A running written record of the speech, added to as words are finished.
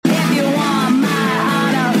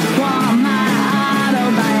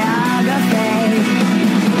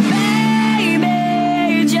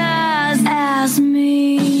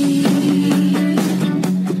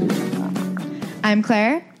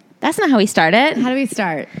That's not how we start it. How do we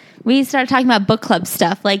start? We start talking about book club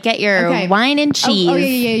stuff, like get your wine and cheese. Oh,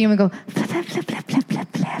 yeah. You want to go flip, flip, flip, flip, flip, flip,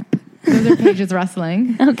 flip. Those are pages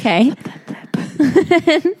rustling. Okay. Flip,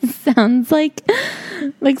 flip, flip. Sounds like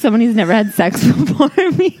someone who's never had sex before.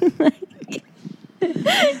 Being like,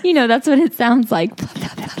 that's what it sounds like. Flip,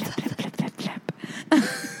 flip, flip, flip, flip, flip,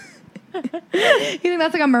 flip. You think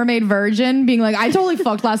that's like a mermaid virgin being like, I totally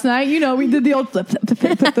fucked last night. We did the old flip, flip,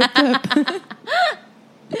 flip, flip, flip, flip.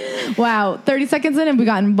 Wow, 30 seconds in and we've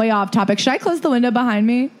gotten way off topic. Should I close the window behind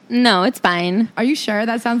me? No, it's fine. Are you sure?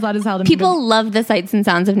 That sounds loud as hell to me. People love the sights and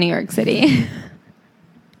sounds of New York City.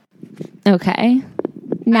 Okay.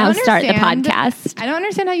 Now start the podcast. I don't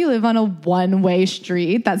understand how you live on a one-way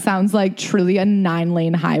street that sounds like truly a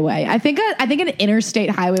 9-lane highway. I think an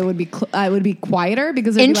interstate highway would be quieter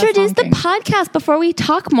because introduce the podcast before we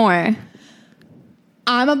talk more.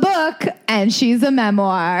 I'm a book and she's a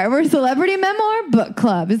memoir. We're Celebrity Memoir Book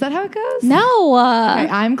Club. Is that how it goes? No. Okay,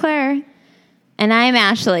 I'm Claire. And I'm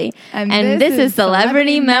Ashley. And this is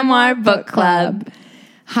Celebrity Memoir Book Club.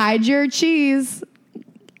 Hide your cheese.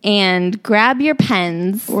 And grab your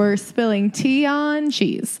pens. We're spilling tea on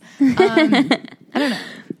cheese. I don't know.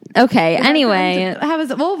 Okay, anyway.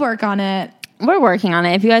 We'll work on it. We're working on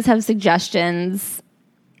it. If you guys have suggestions...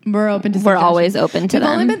 We're open to We're always open to them.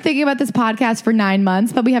 We've only been thinking about this podcast for 9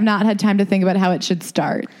 months, but we have not had time to think about how it should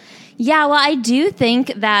start. Yeah, well, I do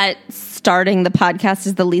think that starting the podcast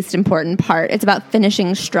is the least important part. It's about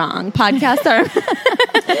finishing strong. Podcasts are...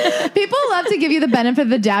 People love to give you the benefit of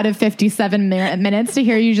the doubt of 57 minutes to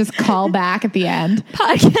hear you just call back at the end.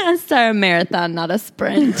 Podcasts are a marathon, not a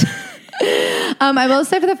sprint. I will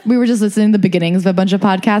say we were just listening to the beginnings of a bunch of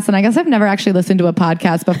podcasts, and I guess I've never actually listened to a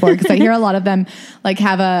podcast before because I hear a lot of them like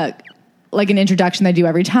have an introduction they do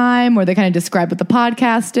every time where they kind of describe what the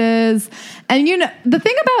podcast is. And the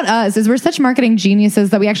thing about us is we're such marketing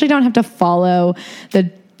geniuses that we actually don't have to follow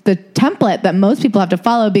the template that most people have to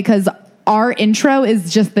follow because our intro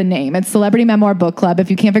is just the name. It's Celebrity Memoir Book Club.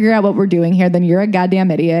 If you can't figure out what we're doing here, then you're a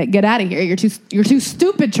goddamn idiot. Get out of here. You're too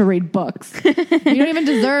stupid to read books. You don't even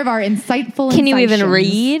deserve our insightful Can you even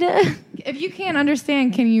read? If you can't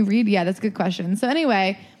understand, can you read? Yeah, that's a good question. So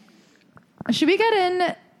anyway, should we get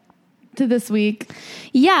in to this week?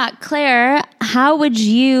 Yeah, Claire, how would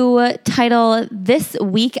you title this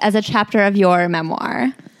week as a chapter of your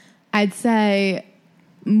memoir? I'd say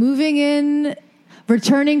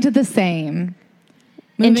returning to the same.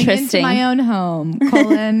 Moving Interesting. Into my own home,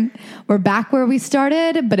 we're back where we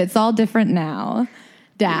started, but it's all different now.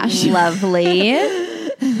 Dash. Lovely.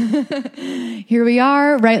 Here we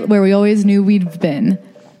are, right where we always knew we'd been.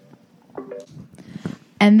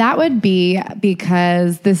 And that would be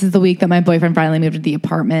because this is the week that my boyfriend finally moved to the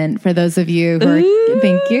apartment. For those of you who are...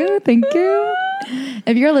 Thank you.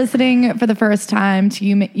 If you're listening for the first time,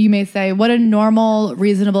 you may say, what a normal,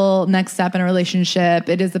 reasonable next step in a relationship.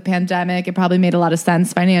 It is a pandemic. It probably made a lot of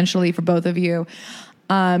sense financially for both of you.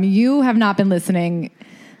 You have not been listening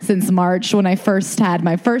since March when I first had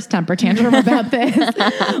my first temper tantrum about this.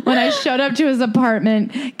 When I showed up to his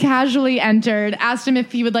apartment, casually entered, asked him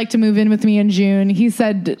if he would like to move in with me in June. He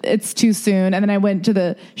said it's too soon. And then I went to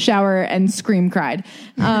the shower and cried.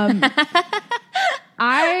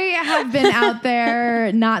 I have been out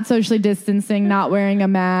there not socially distancing, not wearing a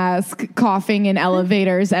mask, coughing in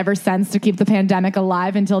elevators ever since to keep the pandemic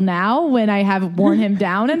alive until now when I have worn him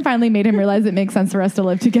down and finally made him realize it makes sense for us to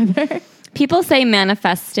live together. People say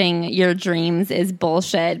manifesting your dreams is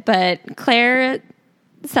bullshit, but Claire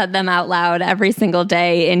said them out loud every single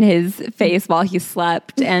day in his face while he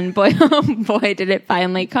slept. And boy, oh boy, did it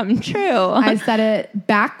finally come true. I said it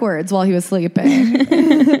backwards while he was sleeping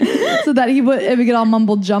so that it would get all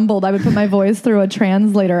mumbled jumbled. I would put my voice through a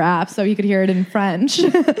translator app so he could hear it in French.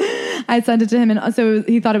 I sent it to him, and so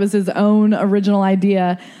he thought it was his own original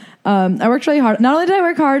idea. I worked really hard. Not only did I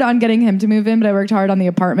work hard on getting him to move in, but I worked hard on the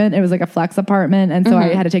apartment. It was like a flex apartment. And so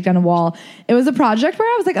I had to take down a wall. It was a project where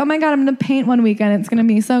I was like, oh my God, I'm going to paint one weekend. It's going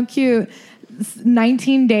to be so cute.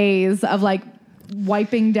 19 days of like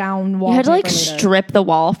wiping down wallpaper. You had to like strip the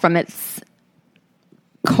wall from its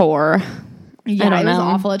core. Yeah, it was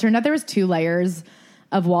awful. It turned out there was 2 layers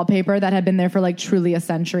of wallpaper that had been there for like truly a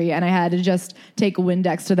century, and I had to just take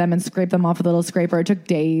Windex to them and scrape them off with a little scraper. It took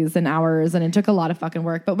days and hours, and it took a lot of fucking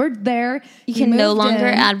work, but we're there. You can no longer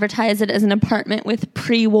advertise it as an apartment with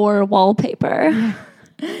pre-war wallpaper. Yeah.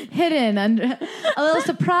 Hidden under a little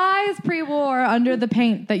surprise pre-war under the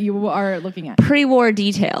paint that you are looking at. Pre-war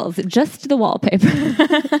details, just the wallpaper.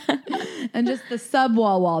 And just the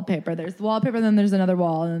sub-wall wallpaper. There's wallpaper, then there's another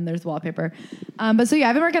wall, and then there's wallpaper. But so yeah,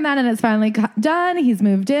 I've been working on that, and it's finally done. He's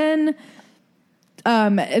moved in.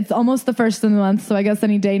 It's almost the first of the month, so I guess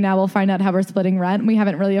any day now we'll find out how we're splitting rent. We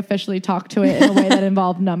haven't really officially talked to it in a way that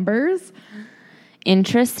involved numbers.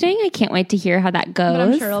 Interesting. I can't wait to hear how that goes. But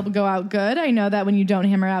I'm sure it'll go out good. I know that when you don't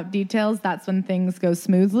hammer out details, that's when things go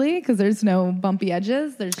smoothly because there's no bumpy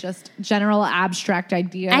edges. There's just general abstract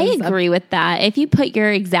ideas. I agree with that. If you put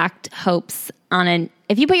your hopes on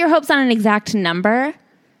an exact number,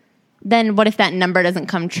 then what if that number doesn't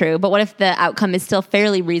come true? But what if the outcome is still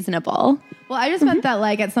fairly reasonable? Well, I just meant that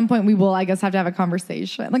like at some point we will, I guess, have to have a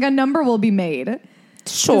conversation. Like a number will be made.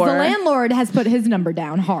 Sure. The landlord has put his number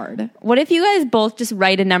down hard. What if you guys both just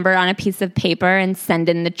write a number on a piece of paper and send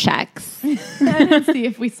in the checks? And see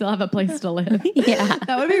if we still have a place to live. Yeah.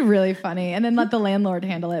 That would be really funny. And then let the landlord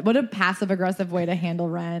handle it. What a passive-aggressive way to handle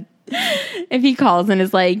rent. If he calls and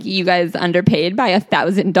is like, you guys underpaid by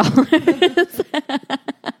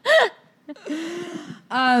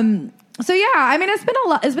 $1,000. So yeah, I mean, it's been a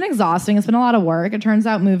lot. It's been exhausting. It's been a lot of work. It turns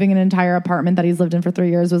out moving an entire apartment that he's lived in for 3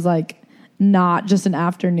 years was like not just an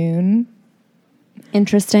afternoon.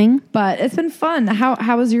 Interesting. But it's been fun.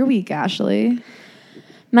 How was your week, Ashley?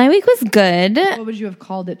 My week was good. What would you have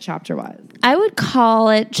called it chapter-wise? I would call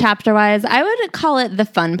it chapter-wise. I would call it the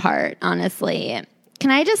fun part, honestly.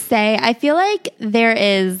 Can I just say, I feel like there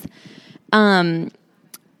is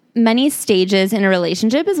many stages in a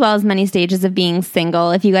relationship as well as many stages of being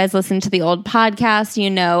single. If you guys listen to the old podcast, you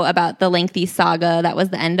know about the lengthy saga that was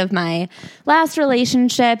the end of my last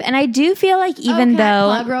relationship. And I do feel like even though...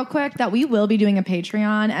 I plug real quick that we will be doing a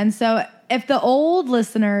Patreon. And so if the old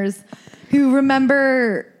listeners who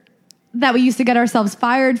remember that we used to get ourselves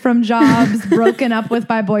fired from jobs, broken up with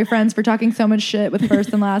by boyfriends for talking so much shit with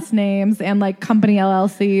first and last names and like company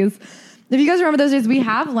LLCs... If you guys remember those days, we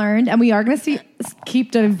have learned, and we are going to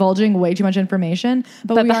keep divulging way too much information.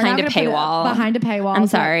 But we behind a paywall. Behind a paywall. I'm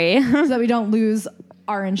sorry. So that we don't lose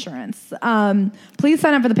our insurance. Please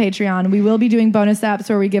sign up for the Patreon. We will be doing bonus apps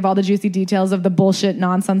where we give all the juicy details of the bullshit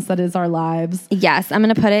nonsense that is our lives. Yes, I'm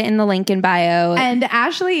going to put it in the link in bio. And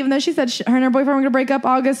Ashley, even though she said her and her boyfriend were going to break up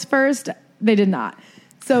August 1st, they did not.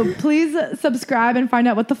 So please subscribe and find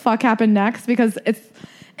out what the fuck happened next because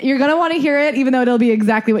you're going to want to hear it, even though it'll be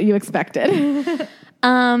exactly what you expected.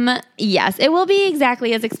 Yes, it will be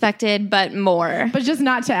exactly as expected, but more. But just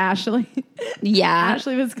not to Ashley. Yeah.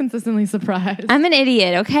 Ashley was consistently surprised. I'm an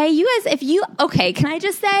idiot, okay? You guys, can I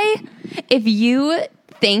just say, if you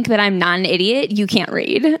think that I'm not an idiot, you can't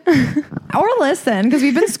read. Or listen, because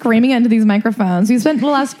we've been screaming into these microphones. We spent the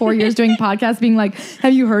last 4 years doing podcasts being like,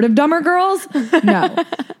 have you heard of Dumber Girls? No.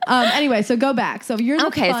 Anyway, so go back. So you're the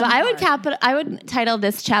okay. fun So I would title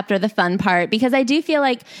this chapter "The Fun Part" because I do feel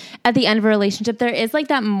like at the end of a relationship there is like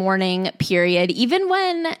that mourning period, even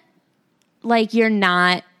when like you're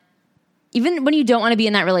not, even when you don't want to be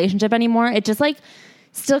in that relationship anymore. It just like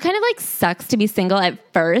still kind of like sucks to be single at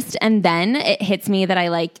first, and then it hits me that I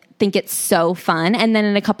like think it's so fun, and then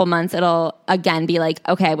in a couple months it'll again be like,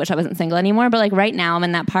 okay, I wish I wasn't single anymore. But like right now I'm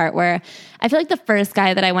in that part where I feel like the first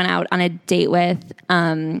guy that I went out on a date with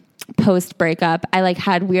post breakup, I like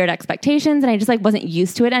had weird expectations and I just like wasn't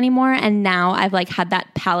used to it anymore, and now I've like had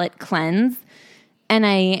that palate cleanse and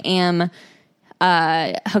I am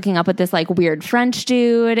hooking up with this like weird French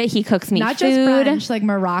dude. He cooks me Not food. just French, like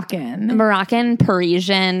Moroccan,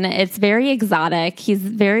 Parisian. It's very exotic. He's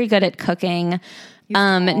very good at cooking.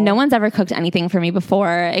 No one's ever cooked anything for me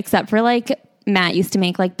before except for like Matt used to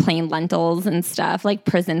make like plain lentils and stuff, like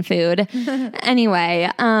prison food. Anyway,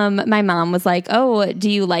 my mom was like, oh, do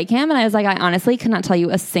you like him? And I was like, I honestly could not tell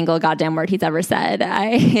you a single goddamn word he's ever said.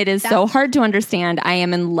 It is so hard to understand. I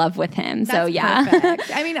am in love with him. So yeah.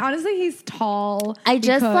 Perfect. I mean, honestly, he's tall.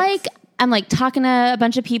 I'm like talking to a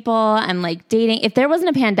bunch of people. I'm like dating. If there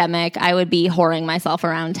wasn't a pandemic, I would be whoring myself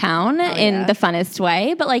around town in the funnest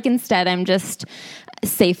way. But like instead, I'm just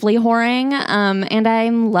safely whoring, and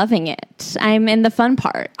I'm loving it. I'm in the fun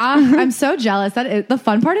part. I'm so jealous. The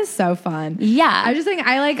fun part is so fun. Yeah. I just think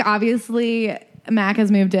obviously Mac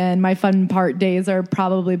has moved in. My fun part days are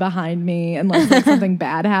probably behind me unless like something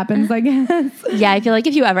bad happens, I guess. Yeah, I feel like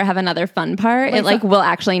if you ever have another fun part, it like will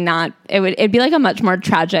actually not, it'd be like a much more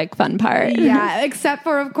tragic fun part. Yeah, except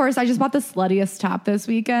for, of course, I just bought the sluttiest top this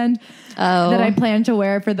weekend that I plan to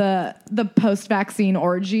wear for the post-vaccine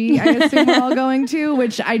orgy I assume we're all going to,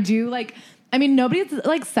 which I do like. I mean, nobody's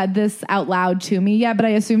like said this out loud to me yet, but I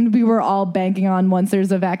assumed we were all banking on once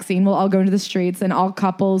there's a vaccine, we'll all go into the streets and all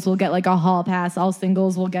couples will get like a hall pass, all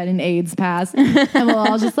singles will get an AIDS pass, and we'll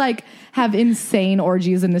all just like have insane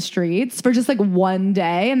orgies in the streets for just like one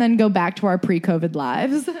day and then go back to our pre-COVID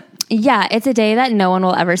lives. Yeah, it's a day that no one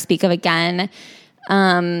will ever speak of again.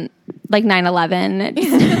 Like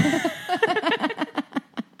 9/11.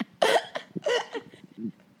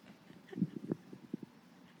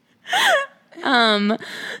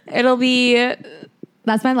 It'll be...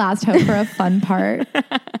 That's my last hope for a fun part.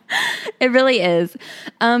 It really is.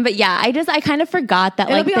 But yeah, I kind of forgot that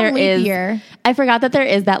like there is... Year. I forgot that there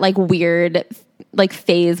is that like weird like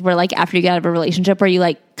phase where like after you get out of a relationship where you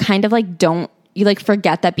like kind of like you like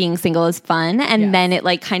forget that being single is fun. And then it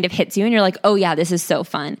like kind of hits you and you're like, oh yeah, this is so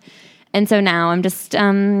fun. And so now I'm just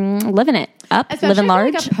living it up, living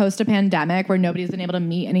large. Like a post-pandemic where nobody's been able to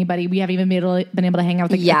meet anybody. We haven't even been able to hang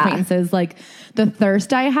out with acquaintances. Like the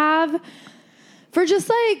thirst I have for just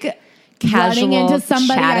like casual running into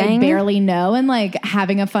somebody chatting. I barely know and like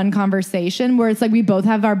having a fun conversation where it's like we both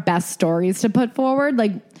have our best stories to put forward.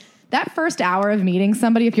 Like that first hour of meeting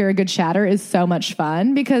somebody, if you're a good chatter, is so much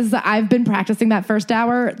fun because I've been practicing that first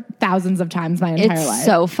hour thousands of times my entire life. It's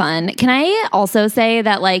so fun. Can I also say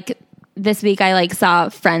that like this week I like saw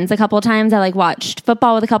friends a couple of times. I like watched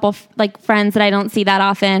football with a couple like friends that I don't see that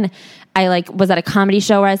often. I like was at a comedy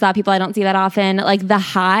show where I saw people I don't see that often. Like the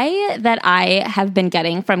high that I have been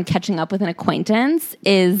getting from catching up with an acquaintance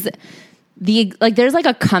is there's like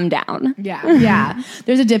a come down. Yeah.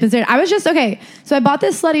 There's a dip in there. I was just, okay. So I bought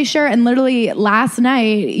this slutty shirt and literally last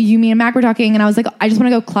night, me and Mac were talking and I was like, I just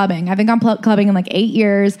want to go clubbing. I haven't gone clubbing in like 8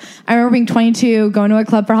 years. I remember being 22, going to a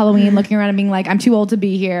club for Halloween, looking around and being like, I'm too old to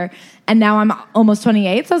be here. And now I'm almost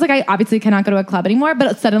 28. So I was like, I obviously cannot go to a club anymore.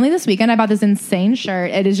 But suddenly this weekend, I bought this insane shirt.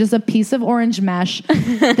 It is just a piece of orange mesh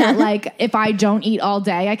that like, if I don't eat all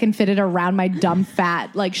day, I can fit it around my dumb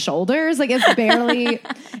fat like shoulders. Like it's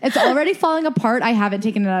already falling apart. I haven't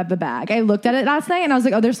taken it out of the bag. I looked at it last night and I was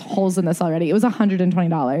like, oh, there's holes in this already. It was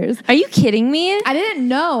 $120. Are you kidding me? I didn't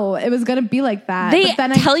know it was going to be like that. They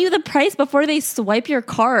tell you the price before they swipe your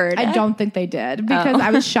card. I don't think they did because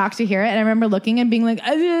I was shocked to hear it. And I remember looking and being like,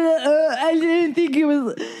 I didn't think it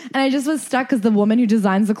was, and I just was stuck because the woman who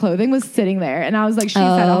designs the clothing was sitting there, and I was like, she's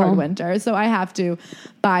had a hard winter, so I have to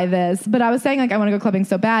buy this. But I was saying like I want to go clubbing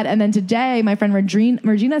so bad, and then today my friend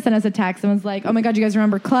Regina sent us a text and was like, oh my god, you guys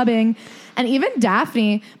remember clubbing? And even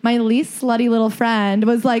Daphne, my least slutty little friend,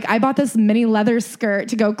 was like, I bought this mini leather skirt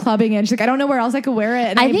to go clubbing in. She's like, I don't know where else I could wear it.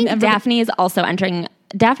 And I think Daphne is also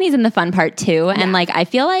Daphne's in the fun part too. Yeah. And like, I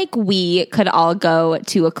feel like we could all go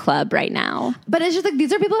to a club right now. But it's just like,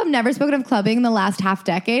 these are people who have never spoken of clubbing in the last half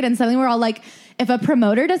decade. And suddenly we're all like, if a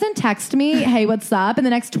promoter doesn't text me, hey, what's up, in the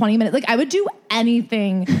next 20 minutes, like I would do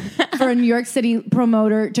anything for a New York City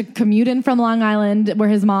promoter to commute in from Long Island where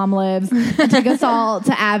his mom lives and take us all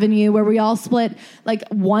to Avenue where we all split like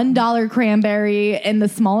 $1 cranberry and the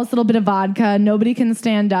smallest little bit of vodka. Nobody can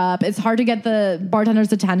stand up. It's hard to get the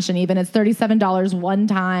bartender's attention even. It's $37 one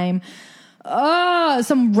time. Oh,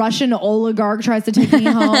 some Russian oligarch tries to take me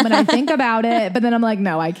home and I think about it, but then I'm like,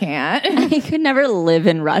 no, I can't. I could never live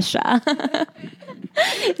in Russia.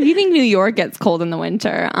 You think New York gets cold in the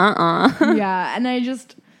winter? Yeah,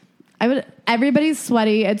 and everybody's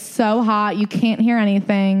sweaty. It's so hot. You can't hear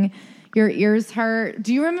anything. Your ears hurt.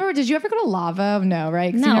 Do you remember, did you ever go to Lavo? No,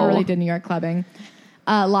 right? Because you never really did New York clubbing.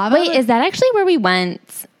 Lavo. Wait, is that actually where we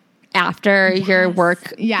went after your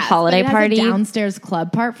work holiday party? A downstairs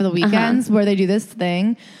club part for the weekends where they do this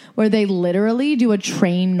thing where they literally do a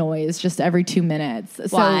train noise just every 2 minutes.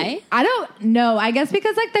 So why? I don't know. I guess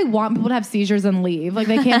because like they want people to have seizures and leave. Like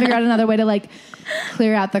they can't figure out another way to like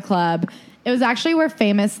clear out the club. It was actually where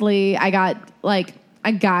famously I got like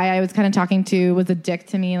a guy I was kind of talking to was a dick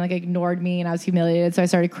to me and like ignored me and I was humiliated. So I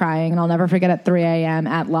started crying and I'll never forget at 3 a.m.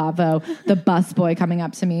 at Lavo, the bus boy coming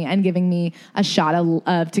up to me and giving me a shot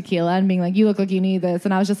of tequila and being like, you look like you need this.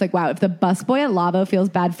 And I was just like, wow, if the bus boy at Lavo feels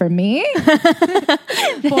bad for me,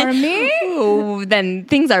 ooh, then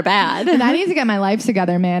things are bad. And I need to get my life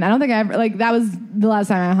together, man. I don't think I ever, like that was the last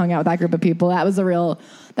time I hung out with that group of people. That was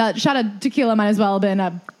that shot of tequila might as well have been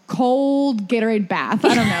a cold Gatorade bath.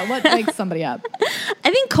 I don't know. What wakes somebody up?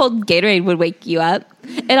 I think cold Gatorade would wake you up.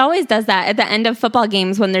 It always does that. At the end of football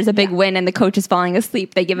games when there's a big win and the coach is falling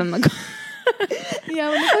asleep, they give him when the coach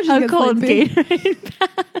a cold Gatorade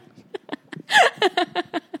bath.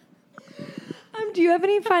 Do you have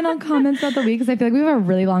any final comments about the week? Because I feel like we have a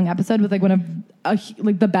really long episode with like one of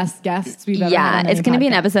the best guests we've ever had. Yeah, it's going to be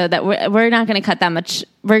an episode that we're not going to cut that much.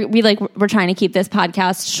 We're trying to keep this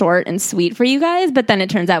podcast short and sweet for you guys, but then it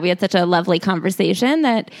turns out we had such a lovely conversation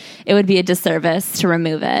that it would be a disservice to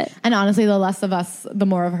remove it. And honestly, the less of us, the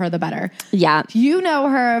more of her, the better. Yeah. You know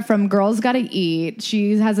her from Girls Gotta Eat.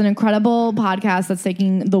 She has an incredible podcast that's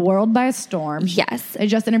taking the world by storm. Yes. I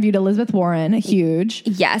just interviewed Elizabeth Warren. Huge.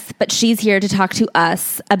 Yes, but she's here to talk to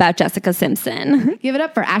us about Jessica Simpson. Give it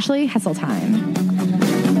up for Ashley Hesseltine.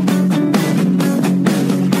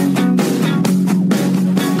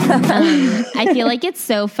 I feel like it's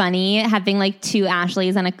so funny having like two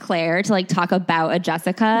Ashleys and a Claire to like talk about a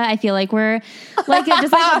Jessica. I feel like we're like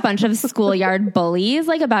just like a bunch of schoolyard bullies,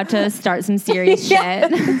 like about to start some serious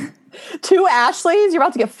shit. Two Ashleys, you're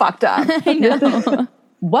about to get fucked up. I know.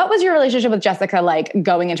 What was your relationship with Jessica like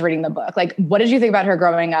going into reading the book? Like, what did you think about her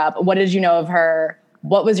growing up? What did you know of her?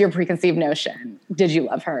 What was your preconceived notion? Did you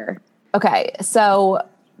love her? Okay, so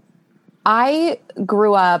I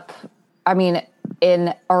grew up,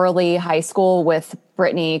 in early high school with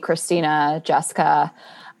Brittany, Christina, Jessica.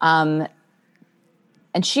 And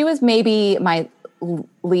she was maybe my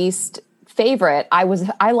least favorite.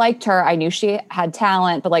 I liked her. I knew she had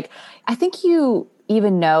talent, but like, I think you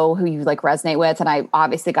even know who you like resonate with. And I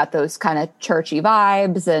obviously got those kind of churchy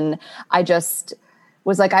vibes. And I just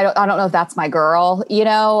was like, I don't know if that's my girl,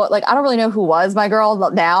 like, I don't really know who was my girl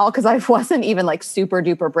now. Cause I wasn't even like super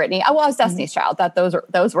duper Britney. I was Destiny's Child.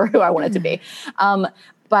 Those were who I wanted to be.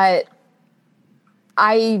 But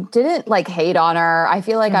I didn't like hate on her. I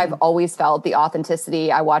feel like I've always felt the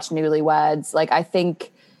authenticity. I watched Newlyweds. Like, I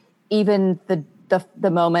think even the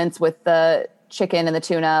moments with the chicken and the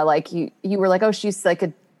tuna, like you were like, oh, she's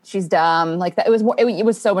dumb. Like that. It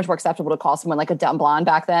was so much more acceptable to call someone like a dumb blonde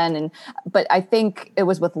back then. But I think it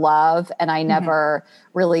was with love, and I never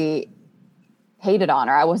really hated on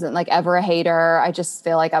her. I wasn't like ever a hater. I just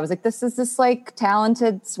feel like I was like, this is this like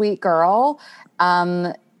talented, sweet girl.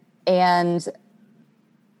 And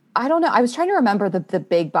I don't know. I was trying to remember the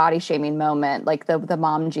big body shaming moment, like the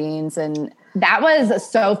mom jeans, and that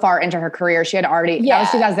was so far into her career. She had already, that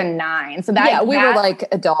was 2009. So we were like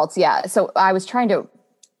adults. Yeah. So I was trying to,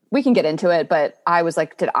 we can get into it, but I was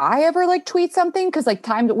like, did I ever like tweet something? Cause like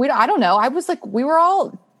I don't know. I was like, we were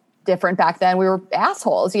all different back then. We were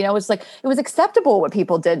assholes, it's like, it was acceptable what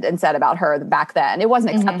people did and said about her back then. It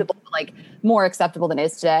wasn't acceptable, but like more acceptable than it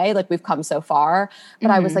is today. Like we've come so far,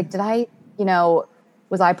 but I was like, did I,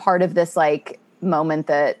 was I part of this like moment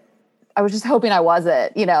that I was just hoping I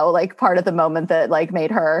wasn't, like part of the moment that like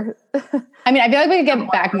made her. I feel like we could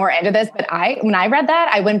get back more into this, but when I read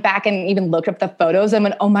that, I went back and even looked up the photos and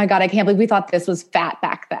went, oh my God, I can't believe we thought this was fat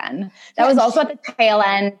back then. That was also at the tail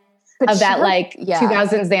end of that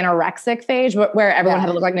 2000s anorexic phase where everyone had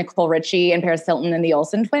to look like Nicole Richie and Paris Hilton and the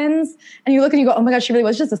Olsen twins. And you look and you go, oh my God, she really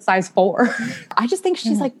was just a size 4. I just think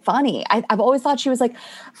she's like funny. I've always thought she was like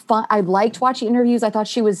fun. I liked watching interviews. I thought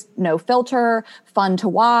she was no filter, fun to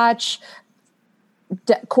watch,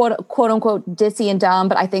 quote unquote dissy and dumb.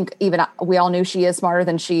 But I think even we all knew she is smarter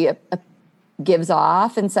than she gives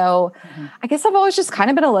off. And so I guess I've always just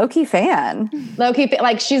kind of been a low-key fan.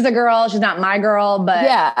 Like she's a girl, she's not my girl, but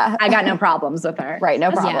I got no problems with her. Right,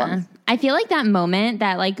 no problem. Yeah. I feel like that moment,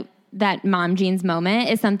 that mom jeans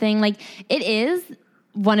moment is something like, it is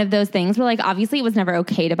one of those things where like, obviously it was never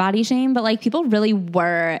okay to body shame, but like people really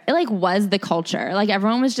were, it like was the culture. Like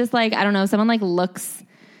everyone was just like, I don't know, someone like looks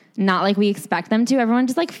not like we expect them to. Everyone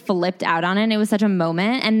just like flipped out on it. And it was such a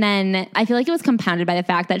moment. And then I feel like it was compounded by the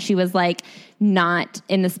fact that she was like not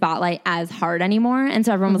in the spotlight as hard anymore. And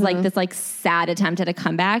so everyone was like, this like sad attempt at a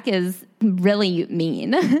comeback is really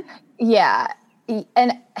mean. Yeah.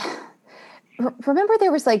 And remember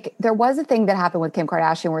there was a thing that happened with Kim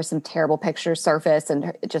Kardashian where some terrible pictures surfaced and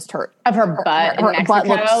her butt. Her butt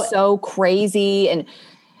looked so crazy.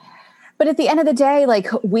 But at the end of the day, like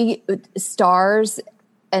we stars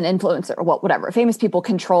and influencer, whatever, famous people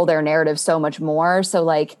control their narrative so much more. So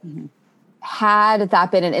like, had that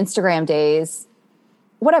been in Instagram days,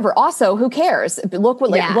 whatever. Also, who cares? Look,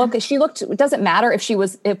 she looked. It doesn't matter if she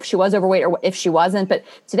was overweight or if she wasn't. But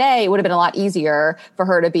today, it would have been a lot easier for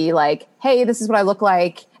her to be like, "Hey, this is what I look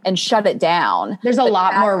like," and shut it down. There's a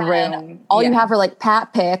lot more room. All you have are like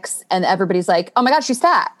pat pics, and everybody's like, "Oh my God, she's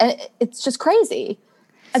fat," and it's just crazy.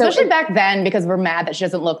 Especially back then, because we're mad that she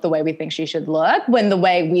doesn't look the way we think she should look, when the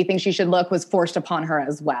way we think she should look was forced upon her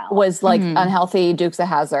as well. Was like unhealthy, Dukes of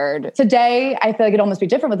Hazzard. Today, I feel like it'd almost be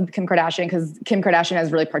different with Kim Kardashian, because Kim Kardashian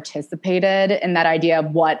has really participated in that idea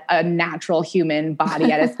of what a natural human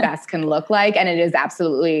body at its best can look like. And it is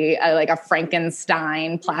absolutely like a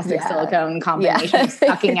Frankenstein plastic silicone combination of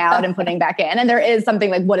sucking out and putting back in. And there is something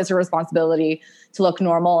like, what is her responsibility to look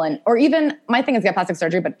normal? Or even my thing is get plastic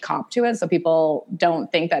surgery, but cop to it. So people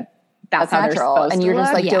don't think that that's how natural. They're supposed and you're to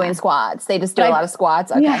just look. like doing squats. They just do a lot of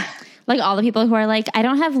squats. Okay. Yeah. Like all the people who are like, I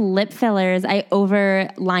don't have lip fillers. I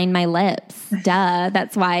overline my lips. Duh.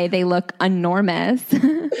 That's why they look enormous.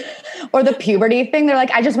 Or the puberty thing. They're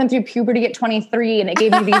like, I just went through puberty at 23 and it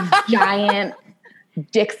gave me these giant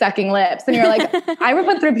dick sucking lips. And you're like, I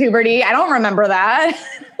went through puberty. I don't remember that.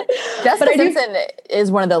 Jessica Simpson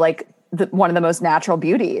is one of the like one of the most natural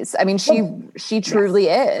beauties. I mean, she truly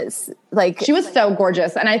is. Like, she was so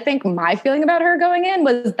gorgeous. And I think my feeling about her going in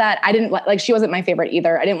was that I didn't like, she wasn't my favorite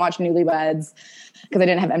either. I didn't watch Newlyweds because I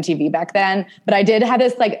didn't have MTV back then, but I did have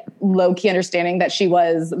this like low key understanding that she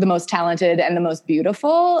was the most talented and the most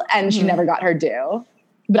beautiful, and she never got her due.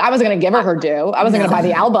 But I wasn't going to give her due. I wasn't going to buy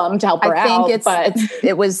the album to help her out.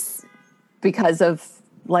 It was because of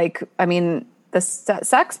like, I mean, the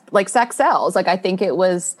sex sells. Like, I think it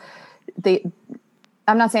was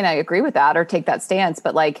I'm not saying I agree with that or take that stance,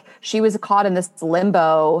 but like, she was caught in this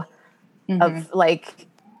limbo of like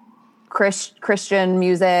Christian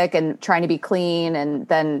music and trying to be clean, and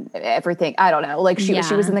then everything. I don't know. Like, she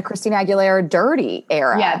was in the Christina Aguilera dirty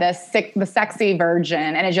era. Yeah, the sexy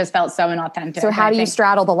virgin, and it just felt so inauthentic. So how do you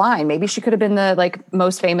straddle the line? Maybe she could have been the like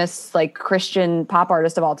most famous like Christian pop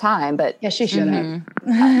artist of all time, but yeah, she should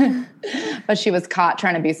have. But she was caught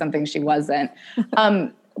trying to be something she wasn't.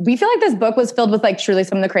 We feel like this book was filled with like truly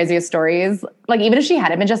some of the craziest stories. Like, even if she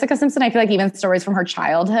hadn't been Jessica Simpson, I feel like even stories from her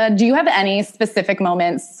childhood. Do you have any specific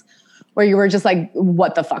moments where you were just like,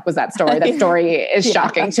 what the fuck was that story? That story is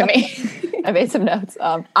shocking to me. I made some notes.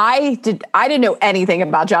 I didn't know anything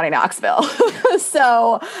about Johnny Knoxville.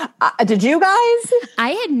 So did you guys?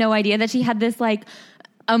 I had no idea that she had this like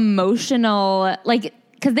emotional, like,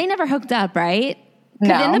 cause they never hooked up, right?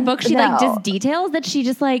 Cause in the book, she like just details that she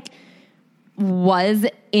just like was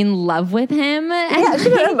in love with him. Yeah,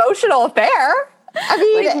 she had an emotional affair. I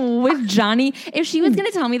mean, like with Johnny, if she was going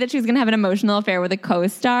to tell me that she was going to have an emotional affair with a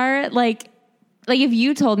co-star, like if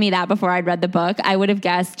you told me that before I'd read the book, I would have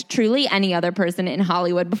guessed truly any other person in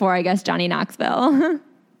Hollywood before I guessed Johnny Knoxville.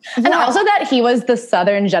 And also that he was the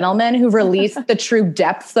Southern gentleman who released the true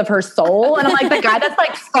depths of her soul. And I'm like, the guy that's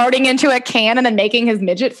like farting into a can and then making his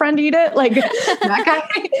midget friend eat it. Like, that guy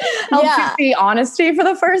helped you see honesty for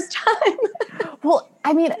the first time. Well,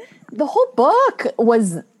 I mean, the whole book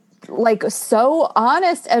was like so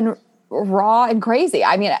honest and raw and crazy.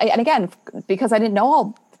 I mean, and again, because I didn't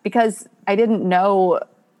know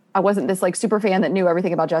I wasn't this like super fan that knew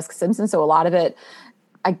everything about Jessica Simpson. So a lot of it,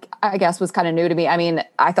 I guess, was kind of new to me. I mean,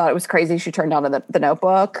 I thought it was crazy she turned on to the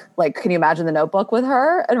Notebook. Like, can you imagine the Notebook with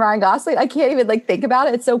her and Ryan Gosling? I can't even like think about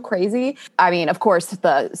it. It's so crazy. I mean, of course,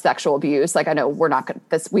 the sexual abuse. Like, I know we're not going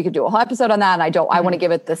to. We could do a whole episode on that, and I want to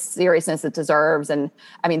give it the seriousness it deserves. And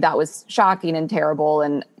I mean, that was shocking and terrible.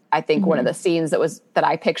 And I think one of the scenes that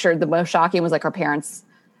I pictured the most shocking was like her parents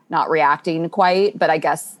not reacting quite, but I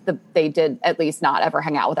guess they did at least not ever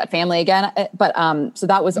hang out with that family again. But so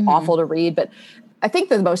that was awful to read. But I think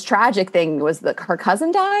the most tragic thing was her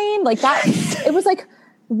cousin dying. Like, that, it was like,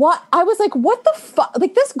 what? I was like, what the fuck?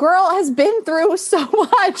 Like, this girl has been through so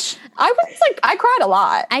much. I was like, I cried a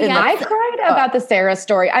lot. I cried about the Sarah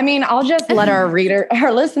story. I mean, I'll just let our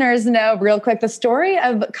listeners know real quick. The story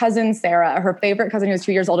of cousin Sarah, her favorite cousin who was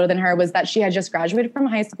 2 years older than her, was that she had just graduated from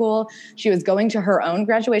high school. She was going to her own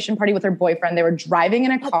graduation party with her boyfriend. They were driving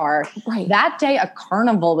in a car. Right. That day, a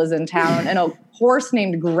carnival was in town, and a horse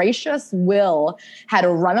named Gracious Will had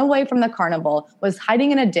run away from the carnival, was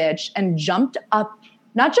hiding in a ditch, and jumped up,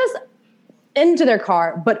 not just into their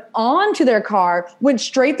car, but onto their car, went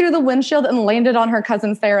straight through the windshield and landed on her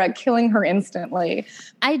cousin Sarah, killing her instantly.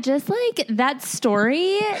 I just like that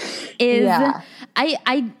story is,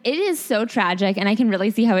 it is so tragic, and I can really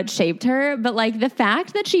see how it shaped her. But like the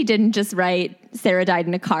fact that she didn't just write Sarah died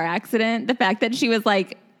in a car accident, the fact that she was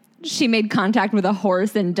like, she made contact with a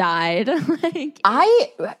horse and died. Like,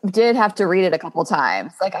 I did have to read it a couple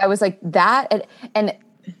times. Like, I was like that, and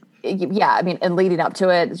yeah, I mean, and leading up to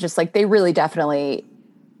it, it's just like they really definitely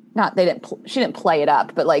she didn't play it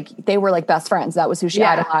up, but like they were like best friends. That was who she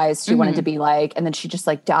idolized. She wanted to be like, and then she just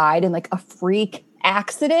like died in like a freak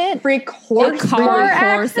accident, horse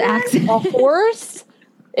accident. A horse.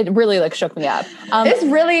 It really like shook me up. It's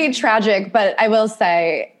really tragic, but I will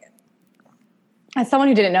say, as someone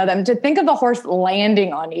who didn't know them, to think of the horse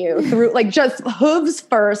landing on you through, like, just hooves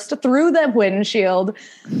first through the windshield,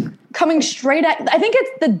 coming straight at, I think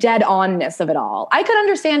it's the dead onness of it all. I could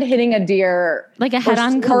understand hitting a deer. Like a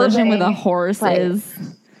head-on collision with a horse is.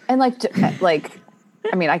 And like,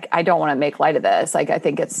 I mean, I don't want to make light of this. Like, I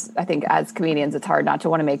think as comedians, it's hard not to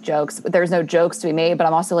want to make jokes. But there's no jokes to be made. But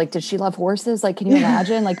I'm also like, did she love horses? Like, can you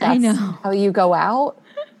imagine? Like, that's how you go out.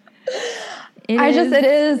 It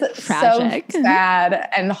is tragic. So sad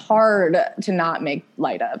and hard to not make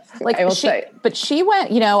light of. Like, I will say. But she went,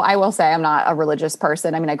 I will say I'm not a religious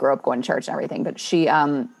person. I mean, I grew up going to church and everything, but she,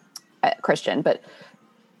 Christian, but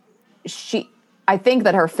I think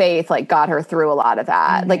that her faith, like, got her through a lot of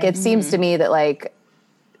that. Mm-hmm. Like, it seems to me that, like,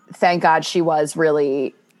 thank God she was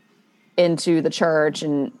really into the church,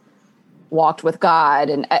 and walked with God.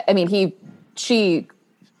 And I mean, she,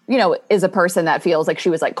 you know, is a person that feels like she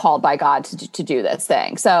was like called by God to do this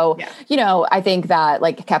thing. So, you know, I think that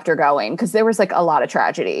like kept her going because there was like a lot of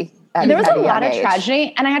tragedy. There was a lot of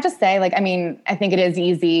tragedy. And I have to say, like, I mean, I think it is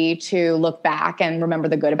easy to look back and remember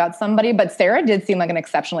the good about somebody, but Sarah did seem like an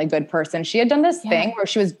exceptionally good person. She had done this thing where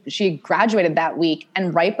she graduated that week.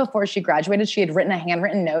 And right before she graduated, she had written a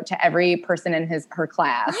handwritten note to every person in her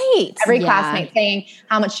class. Right. Every classmate saying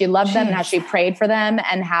how much she loved them and how she prayed for them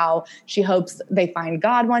and how she hopes they find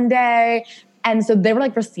God one day. And so they were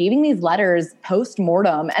like receiving these letters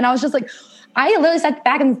post-mortem. And I was just like, I literally sat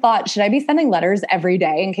back and thought, should I be sending letters every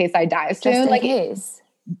day in case I die soon? Just in case.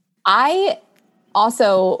 I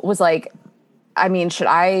also was like, I mean, should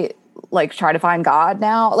I like try to find God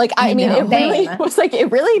now? Like, I mean, it really was like,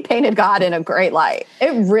 it really painted God in a great light.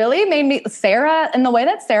 It really made me, Sarah, and the way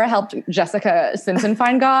that Sarah helped Jessica Simpson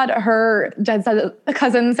find God, her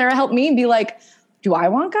cousin Sarah helped me be like, do I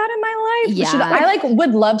want God in my life? Yeah. I like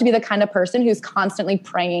would love to be the kind of person who's constantly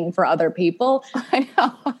praying for other people. I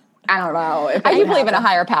know. I don't know. I do believe in a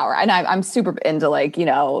higher power. And I'm super into like, you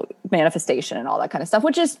know, manifestation and all that kind of stuff,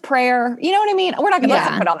 which is prayer. You know what I mean? We're not going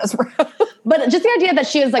to put on this road. But just the idea that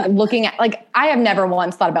she was like looking at, like, I have never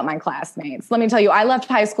once thought about my classmates. Let me tell you, I left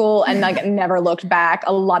high school and like never looked back.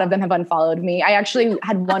 A lot of them have unfollowed me. I actually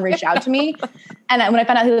had one reach out to me. And when I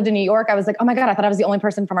found out he lived in New York, I was like, oh my God, I thought I was the only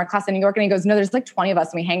person from our class in New York. And he goes, no, there's like 20 of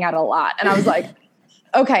us and we hang out a lot. And I was like,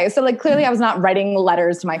 okay, so like clearly I was not writing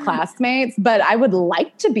letters to my classmates, but I would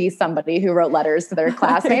like to be somebody who wrote letters to their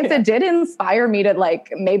classmates. It did inspire me to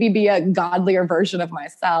like maybe be a godlier version of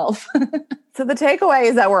myself. So the takeaway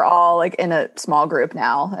is that we're all like in a small group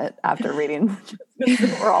now after reading.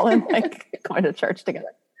 We're all in like going to church together.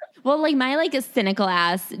 Well, like my like a cynical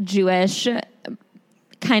ass Jewish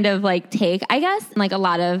kind of like take, I guess, like a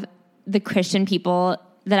lot of the Christian people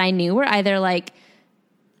that I knew were either like,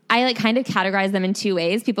 I like kind of categorize them in two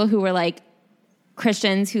ways. People who were like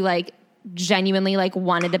Christians who like genuinely like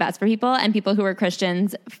wanted the best for people and people who were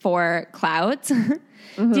Christians for clout. Do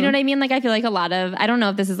you know what I mean? Like, I feel like a lot of, I don't know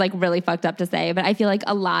if this is like really fucked up to say, but I feel like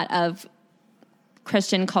a lot of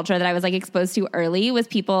Christian culture that I was like exposed to early was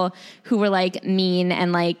people who were like mean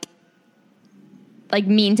and like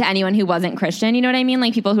mean to anyone who wasn't Christian. You know what I mean?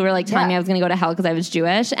 Like people who were like telling me I was going to go to hell because I was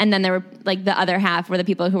Jewish. And then there were like the other half were the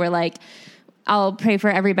people who were like, I'll pray for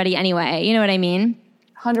everybody anyway. You know what I mean?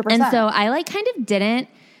 100%. And so I like kind of didn't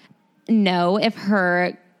know if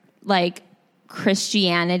her like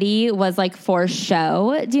Christianity was like for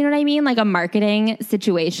show. Do you know what I mean? Like a marketing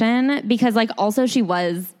situation, because like also she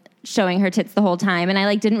was showing her tits the whole time and I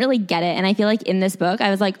like didn't really get it. And I feel like in this book,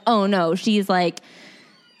 I was like, oh no, she's like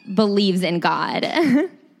believes in God.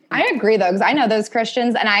 I agree though, because I know those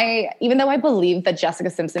Christians and even though I believe that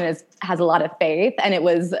Jessica Simpson has a lot of faith and it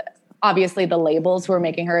was obviously the labels who were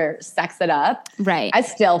making her sex it up. Right. I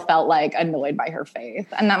still felt like annoyed by her faith.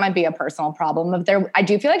 And that might be a personal problem. I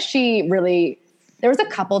do feel like there was a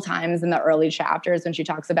couple times in the early chapters when she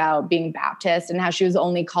talks about being Baptist and how she was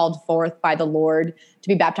only called forth by the Lord to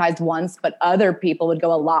be baptized once, but other people would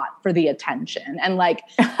go a lot for the attention. And like,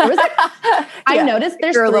 there was like, I noticed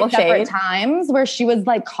there's 3 separate times where she was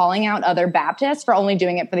like calling out other Baptists for only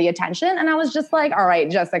doing it for the attention. And I was just like, all right,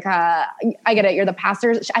 Jessica, I get it. You're the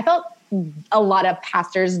pastor. I felt a lot of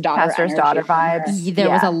pastor's daughter vibes. There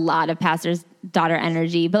was a lot of pastor's daughter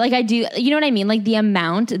energy, but like I do, you know what I mean? Like the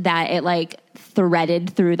amount that it like threaded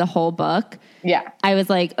through the whole book. Yeah. I was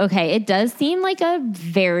like, okay, it does seem like a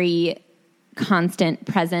very constant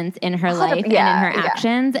presence in her life and in her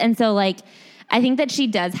actions. And so like, I think that she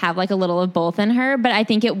does have like a little of both in her, but I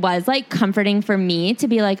think it was like comforting for me to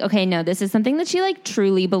be like, okay, no, this is something that she like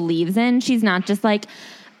truly believes in. She's not just like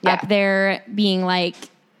up there being like,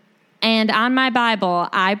 and on my Bible,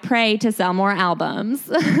 I pray to sell more albums.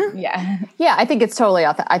 Yeah, I think it's totally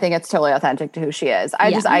authentic to who she is.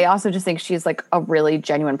 I also just think she's like a really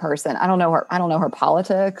genuine person. I don't know her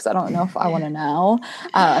politics. I don't know if I want to know.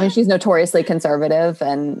 I mean, she's notoriously conservative,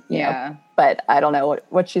 and you know, but I don't know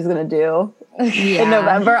what she's going to do in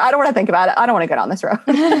November. I don't want to think about it. I don't want to get on this road.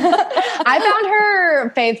 I found her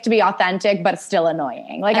faith to be authentic, but still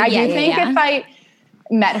annoying. Like I do think if I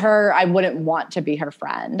met her, I wouldn't want to be her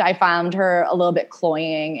friend. I found her a little bit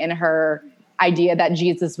cloying in her idea that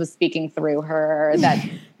Jesus was speaking through her, that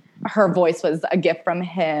her voice was a gift from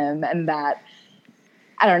him, and that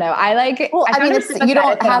I don't know. You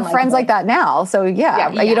don't have friends like that now, so you know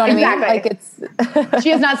what I mean. Like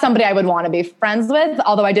she is not somebody I would want to be friends with.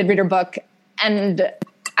 Although I did read her book, and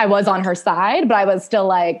I was on her side, but I was still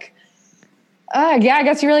like, I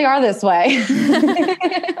guess you really are this way.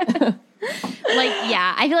 Like,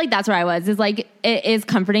 yeah, I feel like that's where I was. Is like, it is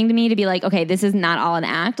comforting to me to be like, okay, this is not all an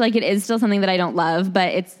act. Like, it is still something that I don't love, but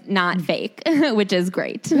it's not fake, which is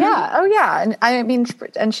great. Yeah. Oh, yeah. And I mean,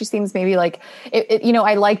 and she seems maybe like,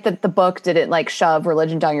 I like that the book didn't like shove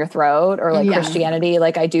religion down your throat or like Christianity.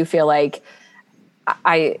 Like, I do feel like,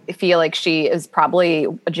 I feel like she is probably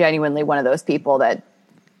genuinely one of those people that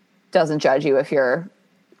doesn't judge you if you're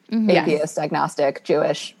atheist, agnostic,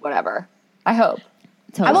 Jewish, whatever. I hope.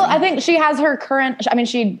 Totally. I think she has her current, I mean,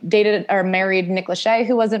 she dated or married Nick Lachey,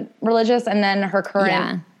 who wasn't religious. And then her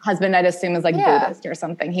current husband, I'd assume, is like Buddhist or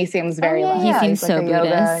something. He seems very, he seems so like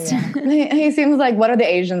Buddhist. He seems like, what are the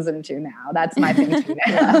Asians into now? That's my thing too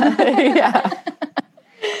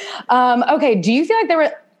now. Okay. Do you feel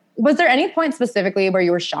like was there any point specifically where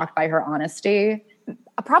you were shocked by her honesty?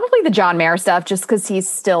 Probably the John Mayer stuff, just because he's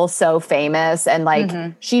still so famous and like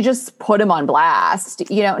she just put him on blast.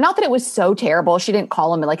 Not that it was so terrible. She didn't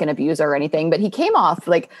call him like an abuser or anything, but he came off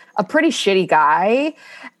like a pretty shitty guy.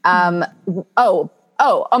 Oh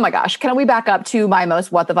my gosh. Can we back up to my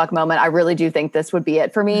most what the fuck moment? I really do think this would be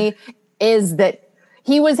it for me, is that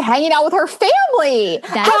he was hanging out with her family.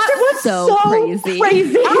 That's so crazy.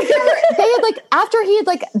 After he had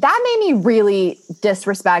that made me really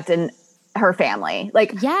disrespect and her family.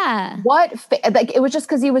 Like, yeah, what? It was just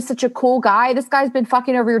because he was such a cool guy. This guy's been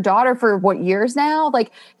fucking over your daughter for what, years now?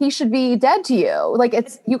 Like, he should be dead to you. Like,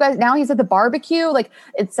 it's you guys now. He's at the barbecue. Like,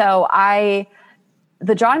 it's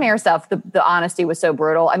the John Mayer stuff. The honesty was so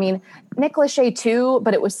brutal. I mean, Nick Lachey too,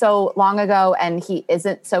 but it was so long ago, and he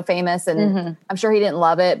isn't so famous, and I'm sure he didn't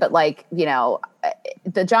love it. But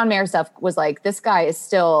the John Mayer stuff was like, this guy is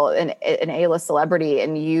still an A-list celebrity,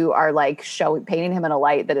 and you are like painting him in a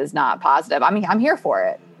light that is not positive. I mean, I'm here for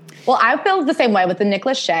it. Well, I felt the same way with the Nick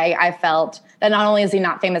Lachey. I felt that not only is he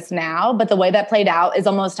not famous now, but the way that played out is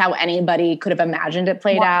almost how anybody could have imagined it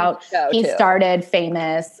played out. He started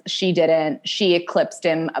famous. She didn't. She eclipsed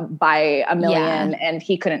him by a million, and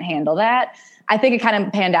he couldn't handle that. I think it kind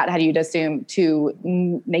of panned out, how you'd assume, to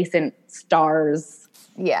nascent stars.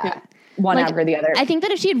 Yeah. One after the other. I think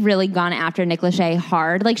that if she had really gone after Nick Lachey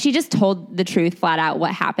hard, like, she just told the truth flat out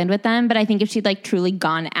what happened with them. But I think if she'd like truly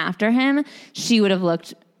gone after him, she would have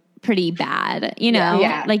looked pretty bad,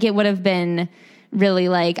 like it would have been really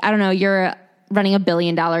like, I don't know, you're running $1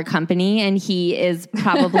 billion company and he is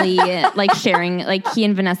probably like sharing, like he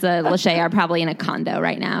and Vanessa Lachey are probably in a condo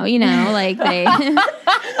right now, like they.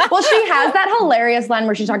 Well, she has that hilarious line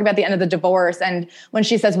where she's talking about the end of the divorce, and when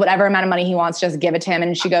she says whatever amount of money he wants, just give it to him,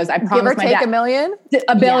 and she goes, I promise my dad. $1 million?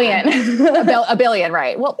 $1 billion. $1 billion,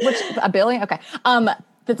 right. Well, $1 billion? Okay.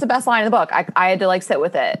 That's the best line in the book. I had to like sit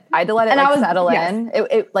with it. I had to let it settle in.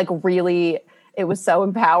 It like really, it was so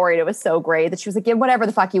empowering. It was so great that she was like, give whatever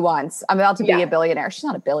the fuck he wants. I'm about to be a billionaire. She's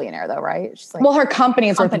not a billionaire though, right? She's like, well, her company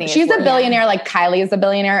is worth. She's a billionaire. Like Kylie is a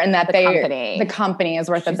billionaire, and that the company is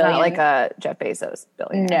worth $1 billion. Not like a Jeff Bezos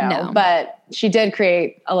billionaire. No, but she did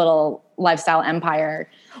create a little lifestyle empire.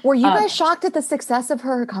 Were you guys shocked at the success of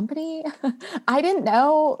her company? I didn't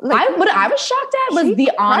know. What I was shocked at was the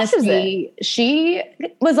honesty. She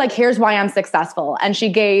was like, here's why I'm successful. And she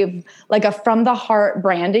gave like a from the heart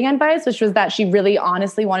branding advice, which was that she really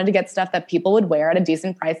honestly wanted to get stuff that people would wear at a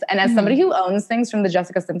decent price. And as somebody who owns things from the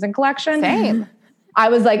Jessica Simpson collection, same. I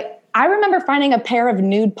was like, I remember finding a pair of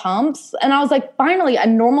nude pumps, and I was like, finally, a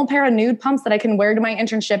normal pair of nude pumps that I can wear to my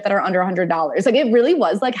internship that are under $100. Like, it really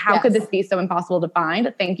was like, how could this be so impossible to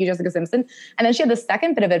find? Thank you, Jessica Simpson. And then she had the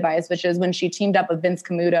second bit of advice, which is when she teamed up with Vince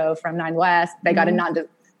Camuto from Nine West, they got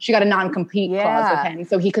she got a non-compete clause with him,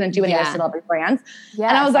 so he couldn't do any other celebrity brands. Yes,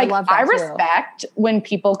 and I was like, I respect when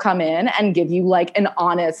people come in and give you like an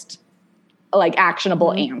honest, like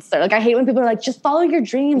actionable answer. Like, I hate when people are like, just follow your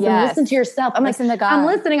dreams and listen to yourself. I'm listen like, to God.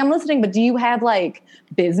 I'm listening, but do you have like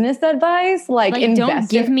business advice? Like don't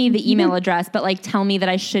give me the email address, but like tell me that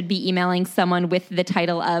I should be emailing someone with the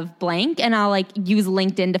title of blank, and I'll like use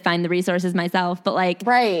LinkedIn to find the resources myself. But like,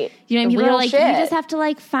 right. People are like, you just have to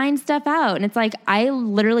like find stuff out. And it's like, I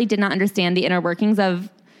literally did not understand the inner workings of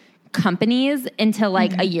companies until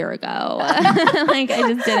like a year ago. Like,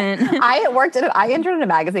 I just didn't. I entered in a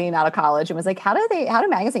magazine out of college and was like, how do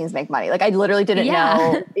magazines make money? Like, I literally didn't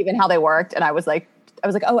know even how they worked. And I was like,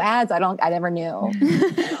 oh, ads. I never knew.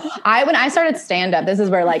 When I started stand-up, this is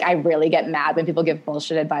where like I really get mad when people give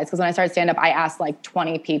bullshit advice. Because when I started stand-up, I asked like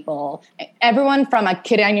 20 people, everyone from a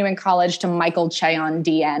kid I knew in college to Michael Che on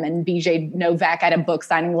DM and BJ Novak at a book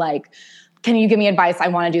signing, like, can you give me advice? I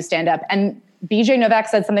want to do stand-up. And BJ Novak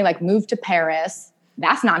said something like, move to Paris.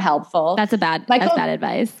 That's not helpful. That's bad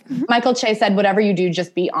advice. Michael Che said, whatever you do,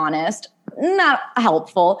 just be honest. not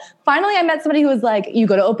helpful. Finally, I met somebody who was like, you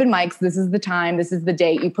go to open mics, this is the time, this is the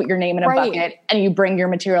date, you put your name in a bucket and you bring your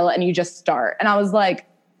material and you just start. And I was like,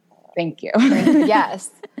 thank you. Yes.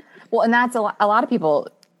 Well, and that's a lot of people,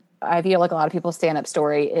 I feel like a lot of people's stand-up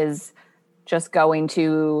story is just going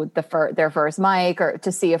to their first mic or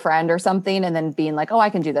to see a friend or something and then being like, oh, I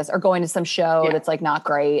can do this, or going to some show that's like not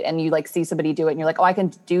great and you like see somebody do it and you're like, oh, I can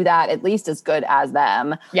do that at least as good as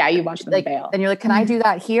them. Yeah, you watch them like, fail. And you're like, can I do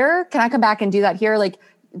that here? Can I come back and do that here? Like,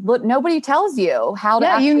 look, nobody tells you how to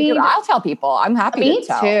actually do it. I'll tell people. I'm happy to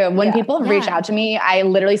tell. Me too. When people reach out to me, I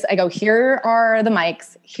go, here are the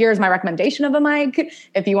mics. Here's my recommendation of a mic.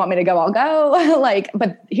 If you want me to go, I'll go.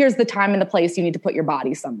 But here's the time and the place you need to put your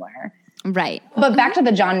body somewhere. Right. But back to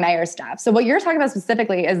the John Mayer stuff. So what you're talking about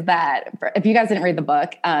specifically is that if you guys didn't read the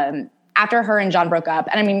book, after her and John broke up,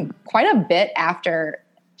 and I mean, quite a bit after,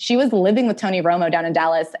 she was living with Tony Romo down in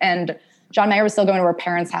Dallas, and John Mayer was still going to her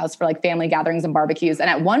parents' house for like family gatherings and barbecues. And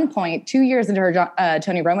at one point, 2 years into her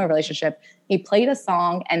Tony Romo relationship, he played a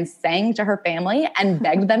song and sang to her family and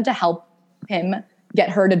begged them to help him get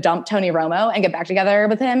her to dump Tony Romo and get back together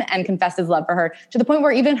with him, and confess his love for her, to the point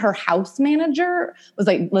where even her house manager was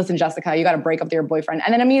like, listen, Jessica, you got to break up with your boyfriend.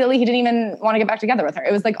 And then immediately he didn't even want to get back together with her.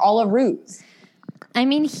 It was like all a ruse. I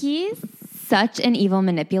mean, he's such an evil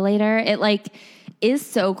manipulator. It like is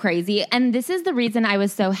so crazy. And this is the reason I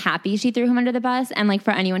was so happy she threw him under the bus. And like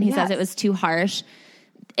for anyone who says it was too harsh,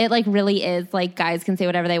 it like really is like guys can say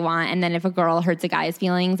whatever they want. And then if a girl hurts a guy's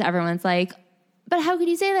feelings, everyone's like, but how could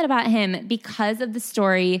you say that about him? Because of the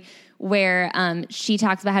story where she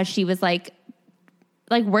talks about how she was like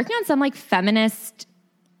working on some like feminist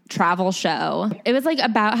travel show. It was like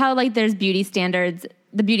about how like there's beauty standards.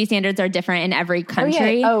 The beauty standards are different in every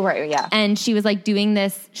country. Oh, right. Yeah. And she was like doing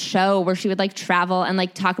this show where she would like travel and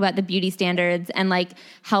like talk about the beauty standards and like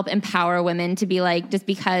help empower women to be like, just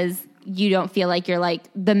because you don't feel like you're like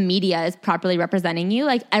the media is properly representing you,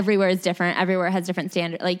 like everywhere is different, everywhere has different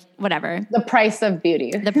standards, like whatever. The price of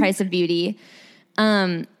beauty. The price of beauty.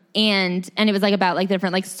 And it was like about like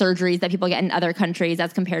different like surgeries that people get in other countries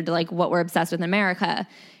as compared to like what we're obsessed with in America.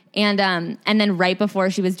 And then right before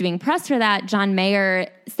she was doing press for that, John Mayer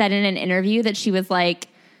said in an interview that she was like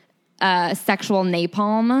sexual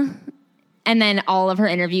napalm. And then all of her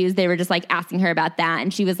interviews, they were just like asking her about that.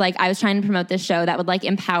 And she was like, I was trying to promote this show that would like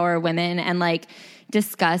empower women and like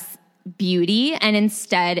discuss beauty. And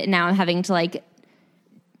instead now I'm having to like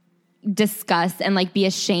discuss and like be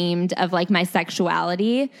ashamed of like my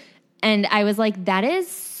sexuality. And I was like, that is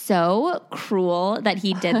so cruel that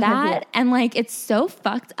he did that. And like, it's so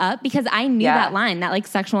fucked up because I knew that line, that like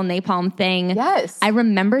sexual napalm thing. Yes. I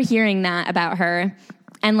remember hearing that about her.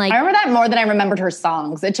 And like, I remember that more than I remembered her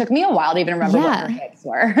songs. It took me a while to even remember what her hits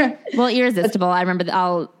were. Well, Irresistible. I remember that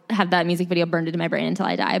I'll have that music video burned into my brain until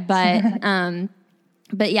I die.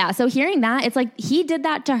 But yeah, so hearing that, it's like he did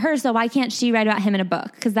that to her. So why can't she write about him in a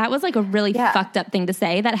book? Because that was like a really fucked up thing to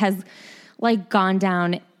say that has like gone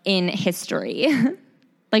down in history,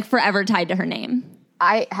 like forever tied to her name.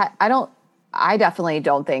 I definitely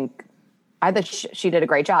don't think she did a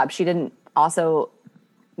great job. She didn't also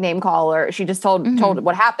name call her. She just told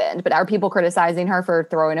what happened. But are people criticizing her for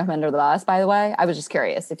throwing him under the bus, by the way? I was just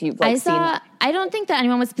curious if you've like seen that. I don't think that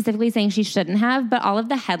anyone was specifically saying she shouldn't have, but all of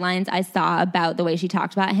the headlines I saw about the way she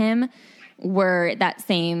talked about him were that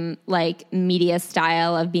same like media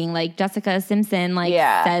style of being like Jessica Simpson like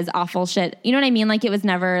says awful shit. You know what I mean? Like it was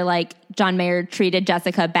never like John Mayer treated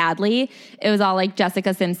Jessica badly. It was all like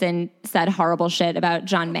Jessica Simpson said horrible shit about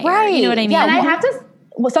John Mayer. Right. You know what I mean? Yeah, and I have to...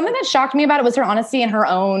 Well, something that shocked me about it was her honesty and her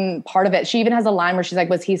own part of it. She even has a line where she's like,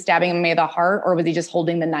 was he stabbing me in the heart or was he just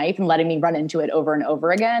holding the knife and letting me run into it over and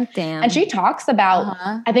over again? Damn. And she talks about,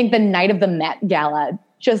 I think, the night of the Met Gala,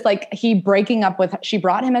 just like she brought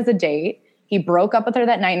him as a date. He broke up with her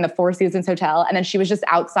that night in the Four Seasons Hotel. And then she was just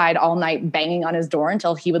outside all night banging on his door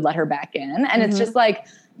until he would let her back in. And it's just like,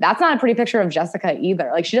 that's not a pretty picture of Jessica either.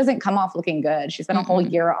 Like she doesn't come off looking good. She spent a whole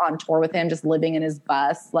year on tour with him, just living in his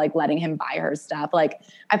bus, like letting him buy her stuff. Like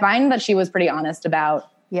I find that she was pretty honest about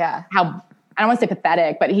how, I don't want to say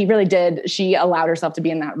pathetic, but he really did. She allowed herself to be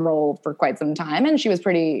in that role for quite some time. And she was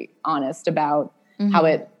pretty honest about how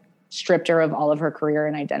it stripped her of all of her career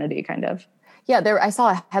and identity kind of. Yeah, I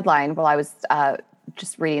saw a headline while I was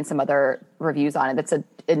just reading some other reviews on it that said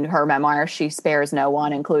in her memoir, she spares no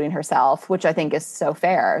one, including herself, which I think is so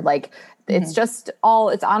fair. Like it's just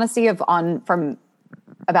it's honesty from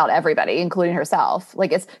about everybody, including herself.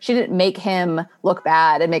 Like she didn't make him look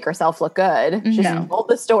bad and make herself look good. She just told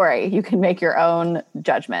the story. You can make your own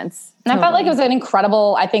judgments. And I felt like it was an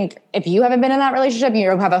incredible, I think if you haven't been in that relationship, you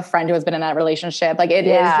have a friend who has been in that relationship. Like it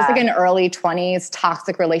is just like an early 20s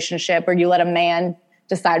toxic relationship where you let a man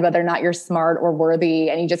decide whether or not you're smart or worthy,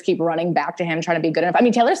 and you just keep running back to him trying to be good enough. I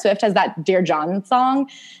mean, Taylor Swift has that Dear John song,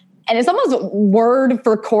 and it's almost word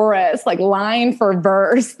for chorus, like line for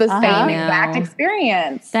verse, the same exact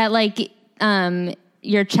experience. That like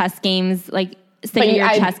your chess games, like say your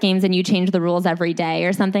chess games and you change the rules every day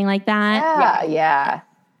or something like that. Yeah.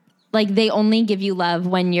 Like they only give you love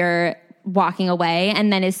when you're walking away,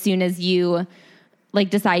 and then as soon as you like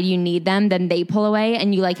decide you need them, then they pull away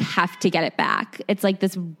and you like have to get it back. It's like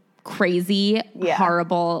this crazy,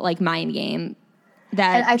 horrible like mind game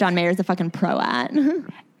that John Mayer's a fucking pro at.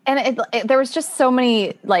 And there was just so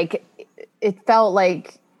many, like, it felt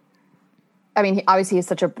like, I mean, obviously he's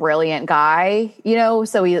such a brilliant guy, you know,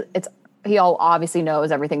 so he obviously knows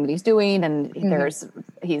everything that he's doing, and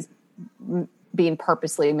he's being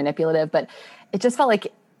purposely manipulative, but it just felt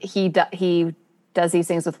like he does these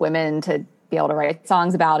things with women to be able to write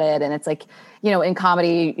songs about it. And it's like, you know, in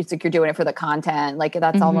comedy, it's like you're doing it for the content. Like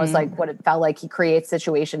that's almost like what it felt like. He creates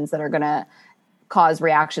situations that are going to cause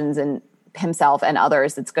reactions in himself and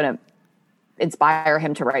others. That's going to inspire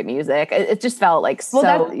him to write music. It just felt like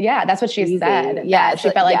that's what she easy. said. Yeah, she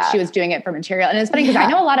felt like she was doing it for material. And it's funny because I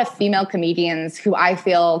know a lot of female comedians who I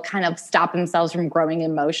feel kind of stop themselves from growing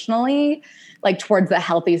emotionally, like towards the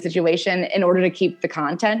healthy situation in order to keep the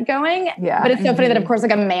content going. Yeah. But it's so funny that of course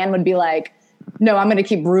like a man would be like, no, I'm going to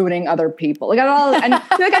keep ruining other people. Like I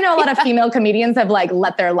feel like I know a lot of female comedians have like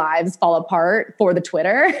let their lives fall apart for the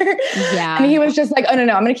Twitter. Yeah. And he was just like, oh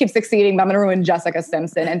no, I'm going to keep succeeding, but I'm going to ruin Jessica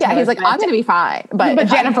Simpson. And he's like, I'm going to be fine. But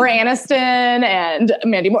Jennifer Aniston and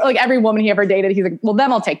Mandy Moore, like every woman he ever dated, he's like, well,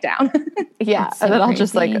 them I'll take down. Yeah. So and then I'll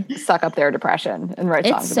just like suck up their depression and write songs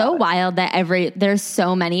about it. It's so wild that there's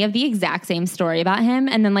so many of the exact same story about him,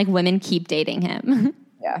 and then like women keep dating him.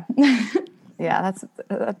 Yeah. Yeah, that's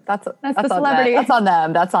the celebrity. That's on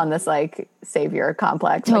them. That's on this like savior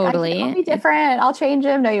complex. Totally. Like, I'll be different. I'll change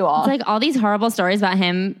him. No, you won't. It's like all these horrible stories about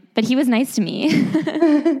him, but he was nice to me.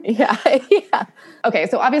 Yeah. Okay,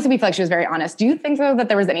 so obviously we feel like she was very honest. Do you think though that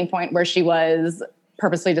there was any point where she was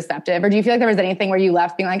purposely deceptive, or do you feel like there was anything where you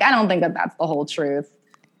left being like, I don't think that that's the whole truth?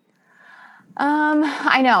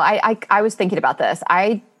 I know. I was thinking about this.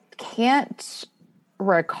 I can't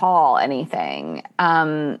recall anything.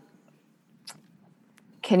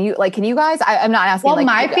 Can you guys, I'm not asking. Well,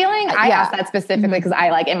 my feeling, I asked that specifically because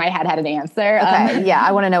I like in my head had an answer. Okay. Yeah.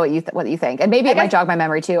 I want to know what you think. And maybe it might jog my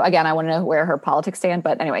memory too. Again, I want to know where her politics stand,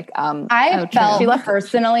 but anyway. I felt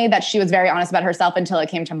personally that she was very honest about herself until it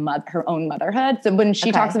came to her own motherhood. So when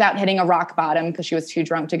she talks about hitting a rock bottom because she was too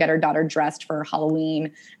drunk to get her daughter dressed for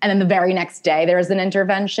Halloween. And then the very next day there is an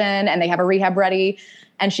intervention and they have a rehab ready.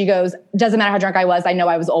 And she goes, doesn't matter how drunk I was. I know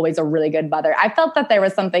I was always a really good mother. I felt that there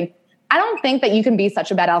was something. I don't think that you can be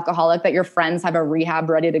such a bad alcoholic that your friends have a rehab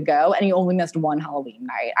ready to go and you only missed one Halloween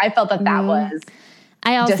night. I felt that was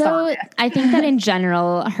I think that in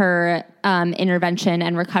general, her intervention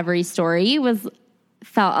and recovery story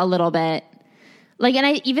felt a little bit like,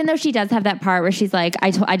 and even though she does have that part where she's like,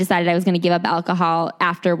 I decided I was going to give up alcohol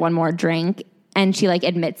after one more drink, and she like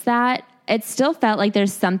admits that, it still felt like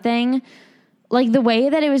there's something like the way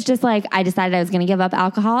that it was just like, I decided I was going to give up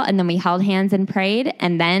alcohol and then we held hands and prayed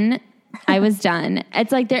and then I was done.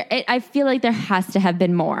 It's like I feel like there has to have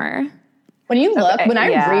been more. When you look, when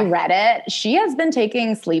I reread it, she has been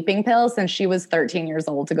taking sleeping pills since she was 13 years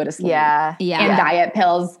old to go to sleep. Yeah. And diet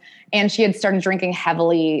pills. And she had started drinking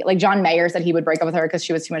heavily. Like John Mayer said he would break up with her because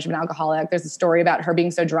she was too much of an alcoholic. There's a story about her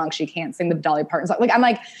being so drunk she can't sing the Dolly Parton song. Like I'm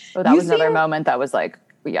like, that was another moment that was like,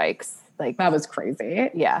 yikes. Like that was crazy.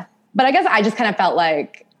 Yeah. But I guess I just kind of felt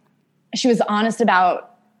like she was honest about,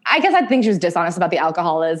 I guess I think she was dishonest about the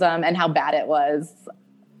alcoholism and how bad it was.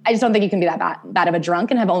 I just don't think you can be that bad of a drunk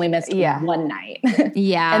and have only missed one night.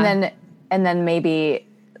 Yeah. And then maybe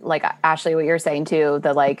like Ashley, what you're saying too,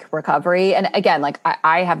 the like recovery. And again, like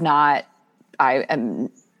I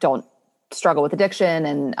don't struggle with addiction.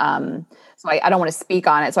 And so I don't want to speak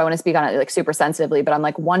on it. So I want to speak on it like super sensitively, but I'm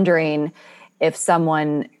like wondering if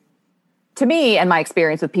someone, to me and my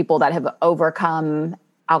experience with people that have overcome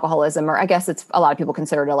alcoholism, or I guess it's a lot of people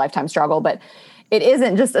consider it a lifetime struggle, but it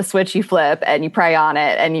isn't just a switch you flip and you pray on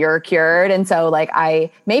it and you're cured. And so like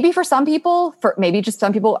maybe for some people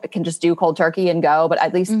can just do cold turkey and go, but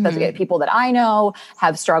at least the people that I know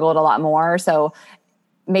have struggled a lot more. So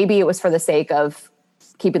maybe it was for the sake of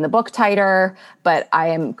keeping the book tighter, but I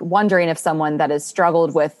am wondering if someone that has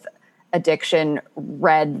struggled with addiction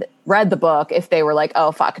read the book if they were like,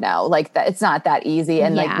 oh fuck no, like that, it's not that easy.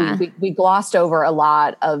 And like we glossed over a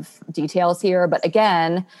lot of details here, but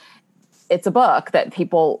again, it's a book that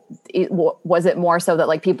people, was it more so that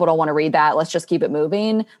like people don't want to read that, let's just keep it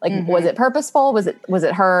moving? Like, was it purposeful? Was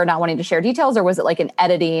it her not wanting to share details, or was it like an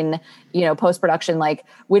editing, post-production, like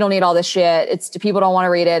we don't need all this shit, people don't want to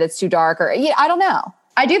read it, it's too dark, or I don't know.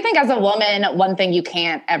 I do think as a woman, one thing you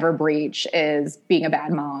can't ever breach is being a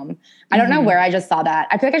bad mom. I don't know where I just saw that.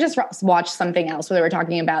 I feel like I just watched something else where they were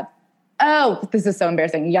talking about, oh, this is so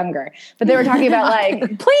embarrassing, Younger. But they were talking about like,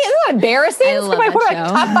 please, it's not embarrassing. I love one of my that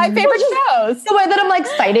show. top 5 favorite shows. the way that I'm like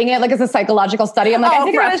citing it, like it's a psychological study. I'm like, I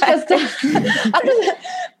think it was just,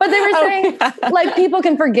 but they were saying like people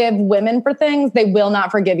can forgive women for things. They will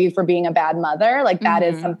not forgive you for being a bad mother. Like that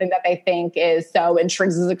is something that they think is so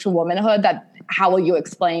intrinsic to womanhood that how will you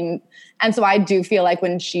explain? And so I do feel like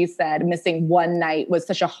when she said missing one night was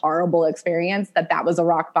such a horrible experience, that was a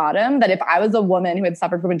rock bottom, that if I was a woman who had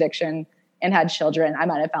suffered from addiction and had children, I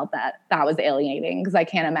might have felt that was alienating, because I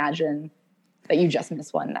can't imagine that you just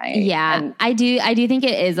miss one night. Yeah, and I do think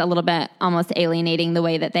it is a little bit almost alienating the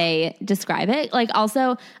way that they describe it. Like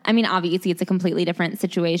also, I mean, obviously it's a completely different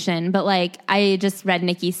situation, but like I just read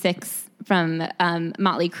Nikki Sixx from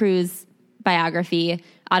Motley Crue's autobiography.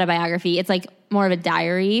 It's like more of a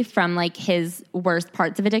diary from like his worst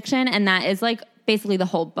parts of addiction. And that is like basically the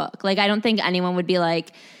whole book. Like, I don't think anyone would be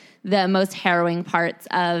like, the most harrowing parts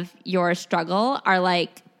of your struggle are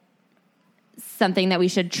like something that we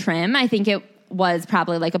should trim. I think it was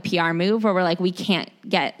probably like a PR move where we're like, we can't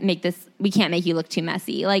make you look too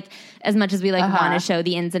messy. Like, as much as we like want to show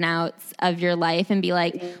the ins and outs of your life and be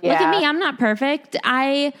like, look at me, I'm not perfect.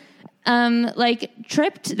 I like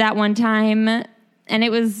tripped that one time and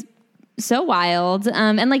it was so wild.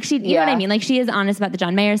 And like she, you know what I mean? Like she is honest about the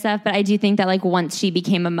John Mayer stuff, but I do think that like once she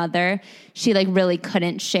became a mother, she like really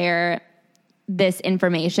couldn't share this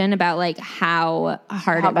information about like how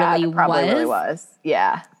hard it really was.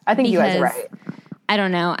 Yeah. I think you guys are right. I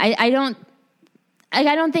don't know. I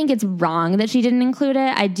don't think it's wrong that she didn't include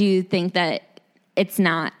it. I do think that it's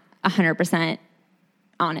not 100%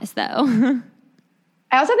 honest though.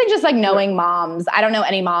 I also think just like knowing moms, I don't know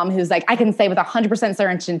any mom who's like, I can say with 100%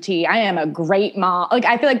 certainty, I am a great mom. Like,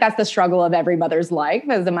 I feel like that's the struggle of every mother's life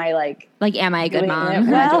is, am I like, am I a good mom?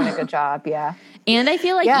 Am I doing a good job? Yeah. And I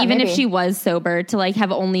feel like even if she was sober to like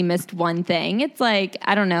have only missed one thing, it's like,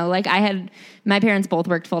 I don't know, like my parents both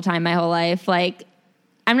worked full time my whole life. Like,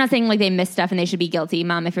 I'm not saying like they missed stuff and they should be guilty,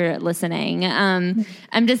 Mom, if you're listening. I'm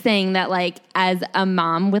just saying that like as a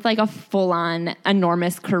mom with like a full on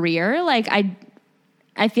enormous career, like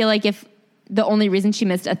I feel like if the only reason she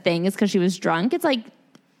missed a thing is because she was drunk, it's like,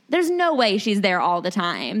 there's no way she's there all the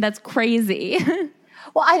time. That's crazy.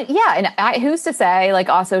 Well, and who's to say, like,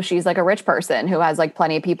 also she's like a rich person who has like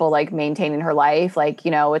plenty of people like maintaining her life. Like,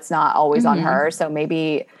 it's not always on her. So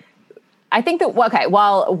maybe I think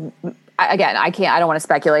that, again, I don't want to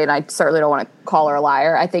speculate and I certainly don't want to call her a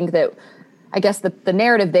liar. I think that, I guess the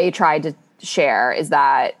narrative they tried to share is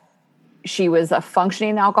that she was a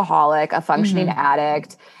functioning alcoholic, a functioning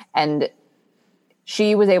addict, and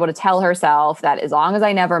she was able to tell herself that as long as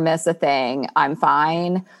I never miss a thing, I'm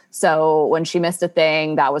fine. So when she missed a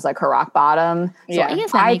thing, that was like her rock bottom. So yeah, I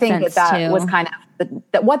guess that makes sense that was kind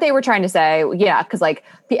of what they were trying to say. Yeah, because like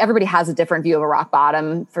everybody has a different view of a rock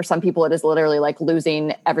bottom. For some people, it is literally like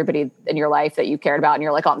losing everybody in your life that you cared about, and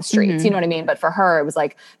you're like on the streets. You know what I mean? But for her, it was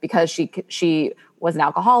like because she was an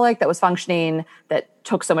alcoholic that was functioning, that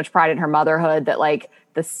took so much pride in her motherhood, that like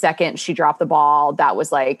the second she dropped the ball, that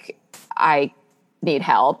was like, I need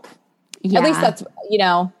help. Yeah. At least that's,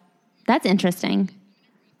 That's interesting.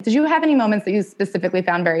 Did you have any moments that you specifically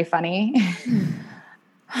found very funny?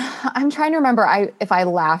 I'm trying to remember if I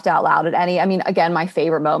laughed out loud at any. I mean, again, my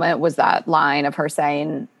favorite moment was that line of her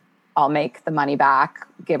saying, I'll make the money back,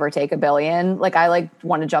 give or take $1 billion. Like, I like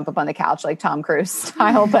want to jump up on the couch like Tom Cruise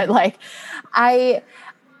style, but like I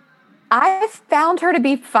found her to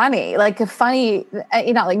be funny, like a funny,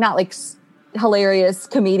 not like hilarious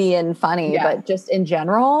comedian funny, but just in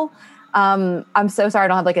general. I'm so sorry I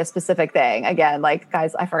don't have like a specific thing. Again, like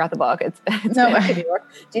guys, I forgot the book. It's no.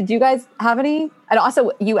 Did you guys have any? And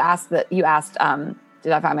also you asked, did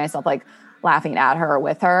I find myself like laughing at her or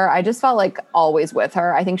with her? I just felt like always with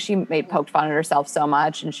her. I think she poked fun at herself so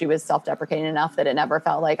much, and she was self-deprecating enough that it never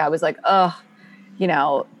felt like I was like,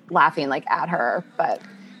 laughing like at her. But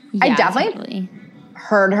yeah, I definitely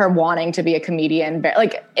heard her wanting to be a comedian.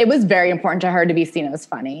 Like, it was very important to her to be seen as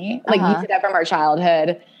funny. Like, you see that from her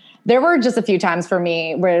childhood. There were just a few times for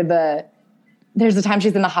me where there's a time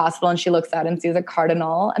she's in the hospital and she looks out and sees a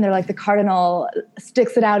cardinal, and they're like, the cardinal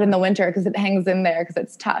sticks it out in the winter because it hangs in there because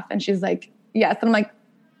it's tough. And she's like, yes. And I'm like,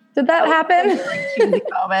 did that happen? Cheesy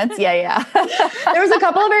moments. Yeah. There was a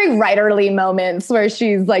couple of very writerly moments where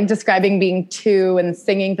she's like describing being 2 and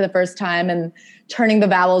singing for the first time and turning the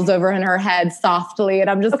vowels over in her head softly. And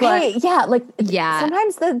I'm just like, yeah.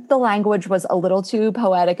 Sometimes the language was a little too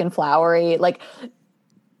poetic and flowery. Like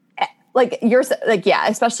you're like, yeah,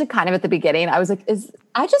 especially kind of at the beginning. I was like,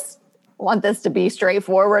 I just want this to be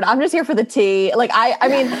straightforward. I'm just here for the tea. Like, I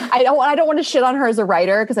mean, I don't want to shit on her as a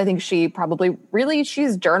writer, because I think she probably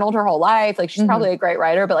she's journaled her whole life. Like, she's probably a great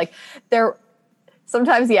writer, but like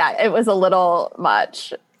sometimes, yeah, it was a little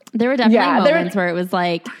much. There were definitely moments where it was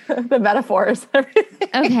like the metaphors.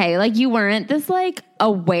 Okay, like you weren't this like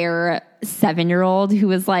aware 7-year-old who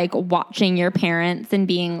was like watching your parents and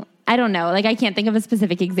being, I don't know, like I can't think of a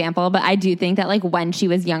specific example, but I do think that like when she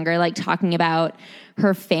was younger, like talking about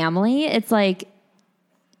her family, it's like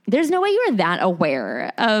there's no way you were that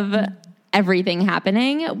aware of everything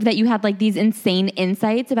happening that you had like these insane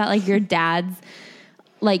insights about like your dad's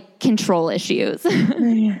like control issues.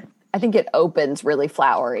 I think it opens really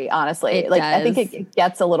flowery, honestly. It like does. I think it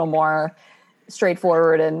gets a little more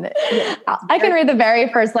straightforward, and I can read the very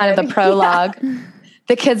first line of the prologue. Yeah.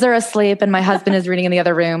 The kids are asleep and my husband is reading in the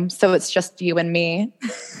other room, so it's just you and me.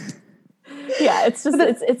 Yeah, it's just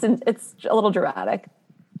it's a little dramatic.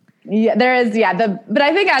 Yeah, there is. Yeah, but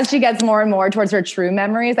I think as she gets more and more towards her true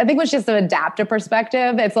memories, I think when she has to adapt a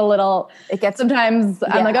perspective, it gets sometimes.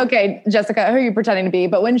 Yeah. I'm like, okay, Jessica, who are you pretending to be?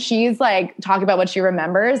 But when she's like talking about what she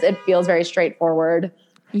remembers, it feels very straightforward.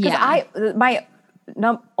 Yeah, my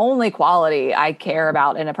only quality I care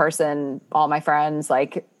about in a person, all my friends,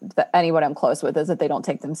 like anyone I'm close with, is that they don't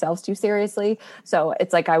take themselves too seriously. So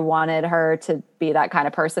it's like I wanted her to be that kind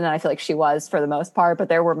of person, and I feel like she was for the most part. But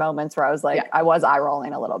there were moments where I was like, I was eye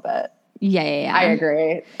rolling a little bit. Yeah. I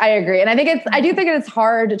agree. And I do think it's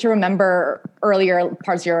hard to remember earlier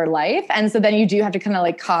parts of your life. And so then you do have to kind of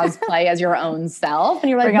like cosplay as your own self. And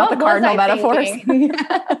you're like, bring out the cardinal metaphors.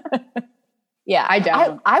 Yeah, I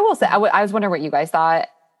don't. I will say, I was wondering what you guys thought.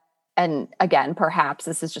 And again, perhaps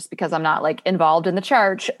this is just because I'm not like involved in the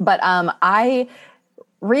church, but I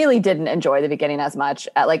really didn't enjoy the beginning as much.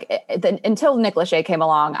 Until Nick Lachey came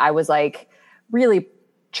along, I was like really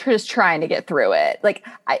just trying to get through it. Like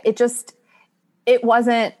it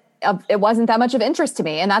wasn't that much of interest to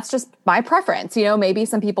me, and that's just my preference. You know, maybe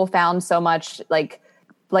some people found so much like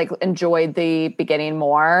enjoyed the beginning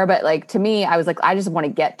more, but like to me, I was like, I just want to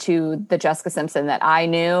get to the Jessica Simpson that I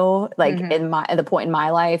knew, like at the point in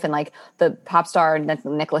my life, and like the pop star Nick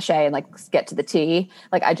Lachey, and like get to the tea.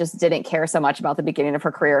 Like I just didn't care so much about the beginning of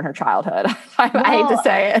her career and her childhood. I hate to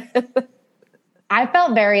say it. I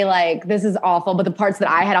felt very like, this is awful, but the parts that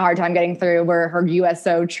I had a hard time getting through were her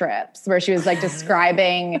USO trips, where she was like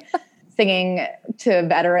describing singing to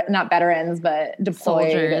not veterans, but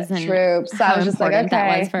deployed troops. So I was just like, okay.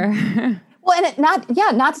 That was for her. Well, and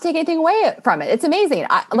not to take anything away from it. It's amazing.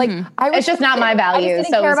 It's just not my value. I just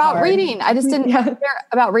didn't care about reading. I just didn't care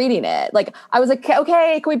about reading it. Like I was like,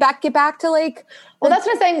 okay, can we get back to like. Well, that's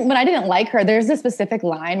what I'm saying. When I didn't like her, there's a specific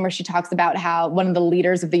line where she talks about how one of the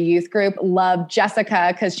leaders of the youth group loved Jessica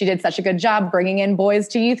because she did such a good job bringing in boys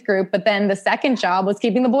to youth group. But then the second job was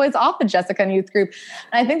keeping the boys off of Jessica and youth group.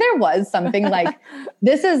 And I think there was something like,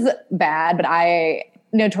 this is bad, but I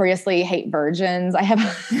notoriously hate virgins. I have,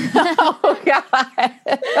 oh God.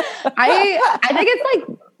 I think it's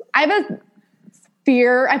like, I have a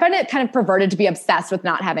fear. I find it kind of perverted to be obsessed with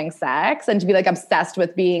not having sex and to be like obsessed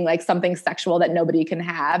with being like something sexual that nobody can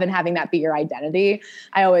have and having that be your identity.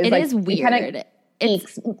 I always it is weird.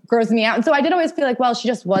 It grows me out. And so I did always feel like, well, she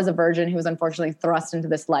just was a virgin who was unfortunately thrust into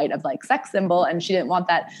this light of like sex symbol, and she didn't want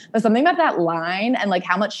that. But something about that line and like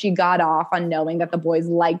how much she got off on knowing that the boys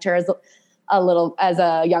liked her as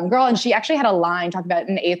a young girl. And she actually had a line talking about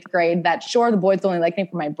in 8th grade that sure, the boys only liked me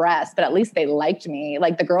for my breasts, but at least they liked me.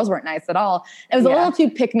 Like the girls weren't nice at all. It was a little too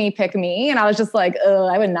pick me. And I was just like, oh,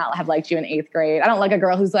 I would not have liked you in 8th grade. I don't like a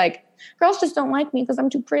girl who's like, girls just don't like me because I'm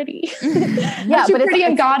too pretty. I'm too pretty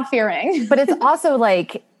and God-fearing. But it's also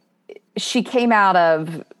like she came out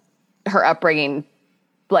of her upbringing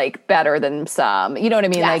like better than some, you know what I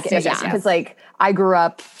mean? Yes, because like I grew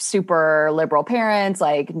up super liberal parents,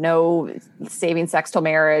 like no saving sex till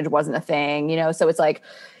marriage wasn't a thing, you know? So it's like,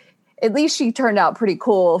 at least she turned out pretty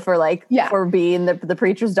cool for like, for being the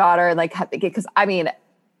preacher's daughter. And like, because I mean,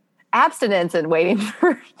 abstinence and waiting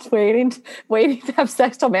to have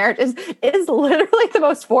sex till marriage is literally the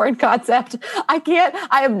most foreign concept. I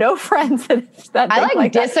have no friends that I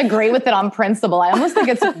think disagree with it on principle. I almost think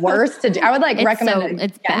it's worse to do. I would recommend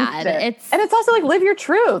it's bad. it. And it's also live your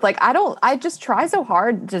truth. I just try so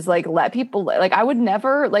hard to just let people, I would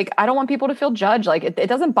never, I don't want people to feel judged. It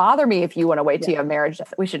doesn't bother me if you want to wait till you have marriage.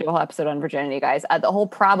 We should do a whole episode on virginity, guys. The whole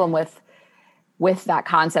problem with that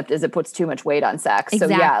concept is it puts too much weight on sex.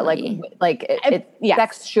 Exactly. So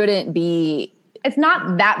sex shouldn't be. It's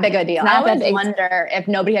not that big a deal. I Not that always big. wonder if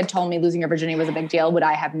nobody had told me losing your virginity was a big deal, would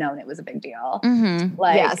I have known it was a big deal?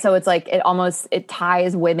 Mm-hmm. So it's it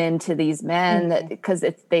ties women to these men that because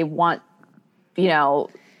they want,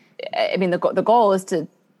 I mean, the goal is to,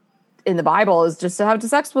 in the Bible, is just to have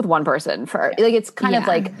sex with one person for it's kind of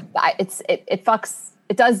it fucks.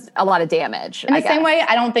 It does a lot of damage. In the same way,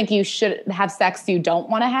 I don't think you should have sex you don't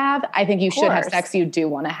want to have. I think you should have course. sex you do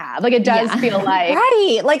want to have. It does feel like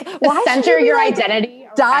right. why center your identity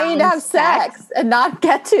dying to around have sex and not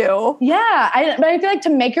get to. Yeah, but I feel like to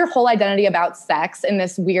make your whole identity about sex in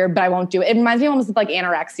this weird, but I won't do it. It reminds me almost of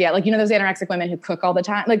anorexia. Those anorexic women who cook all the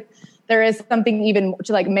time. There is something even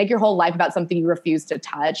to make your whole life about something you refuse to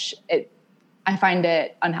touch. I find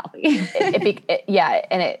it unhealthy. And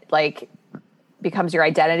it becomes your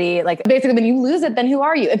identity. Basically, when you lose it, then who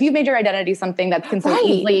are you? If you've made your identity something that can so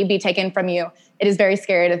easily be taken from you, it is very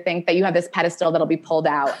scary to think that you have this pedestal that'll be pulled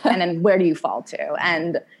out, and then where do you fall to?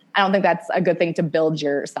 And I don't think that's a good thing to build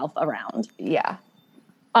yourself around. Yeah.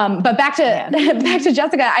 But back to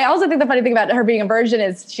Jessica. I also think the funny thing about her being a virgin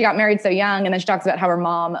is she got married so young, and then she talks about how her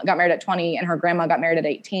mom got married at 20 and her grandma got married at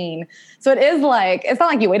 18. So it is it's not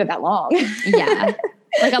like you waited that long. Yeah.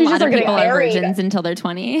 A lot of people are virgins until they're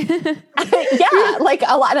 20. Yeah.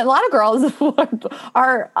 A lot of girls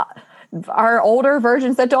are older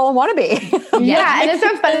virgins that don't want to be. Yeah. And it's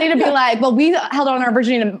so funny to be well, we held on our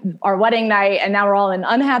virginity to our wedding night and now we're all in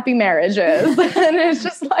unhappy marriages. And it's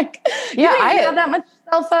just I have that much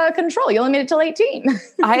self-control. You only made it till 18.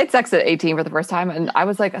 I had sex at 18 for the first time and I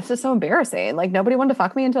was this is so embarrassing. Nobody wanted to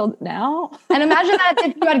fuck me until now. And imagine that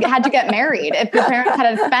if you had to get married, if your parents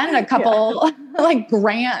had to spend a couple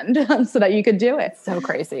grand so that you could do it. So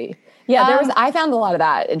crazy. Yeah. I found a lot of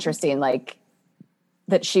that interesting,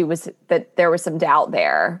 that there was some doubt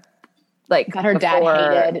there. That her dad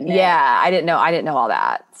hated. Yeah. I didn't know all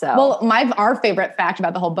that. So, well, our favorite fact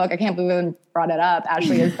about the whole book, I can't believe we even brought it up,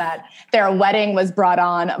 Ashley, is that their wedding was brought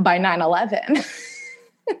on by 9/11.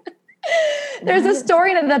 There's a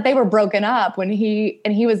story that they were broken up when he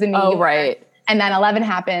was in New York. Right. And 9/11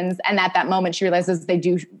 happens. And at that moment, she realizes they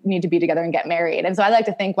do need to be together and get married. And so I like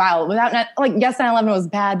to think, wow, yes, 9/11 was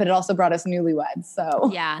bad, but it also brought us newlyweds. So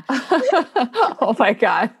yeah. Oh my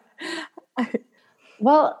God.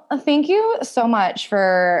 Well, thank you so much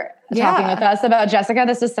for talking with us about Jessica.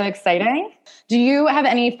 This is so exciting. Do you have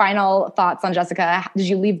any final thoughts on Jessica? Did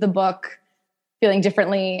you leave the book feeling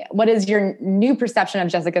differently? What is your new perception of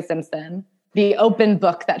Jessica Simpson? The open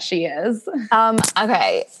book that she is.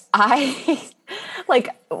 Okay. I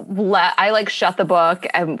shut the book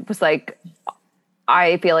and was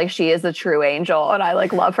I feel like she is a true angel and I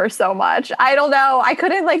love her so much. I don't know. I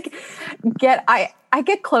couldn't I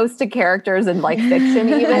get close to characters in fiction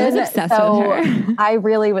even. I was obsessed with her. I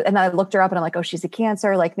really was. And then I looked her up and I'm oh, she's a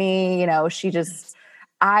Cancer like me. She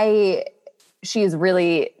is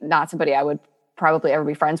really not somebody I would probably ever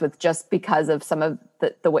be friends with just because of some of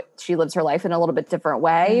the way she lives her life in a little bit different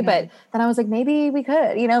way. Mm-hmm. But then I was maybe we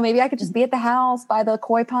could, maybe I could just be at the house by the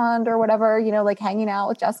koi pond or whatever, hanging out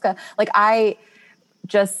with Jessica. I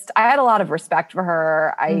had a lot of respect for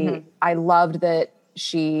her. I loved that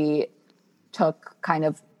she took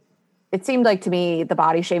it seemed to me the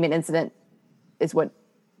body shaming incident is what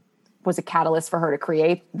was a catalyst for her to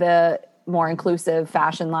create the more inclusive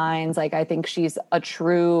fashion lines. I think she's a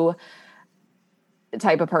true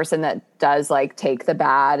type of person that does take the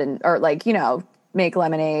bad or make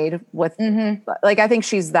lemonade with, I think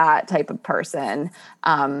she's that type of person.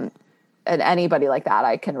 And anybody like that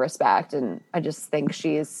I can respect. And I just think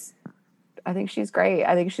she's great.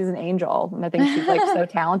 I think she's an angel. And I think she's so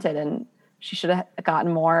talented and she should have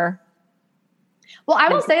gotten more. Well, I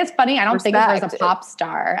will say it's funny. I don't think of her as a pop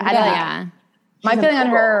star. My feeling on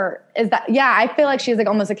her is that, I feel like she's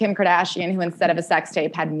almost a Kim Kardashian who instead of a sex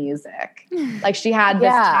tape had music. She had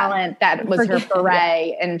this talent that was her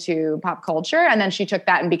foray into pop culture. And then she took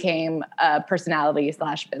that and became a personality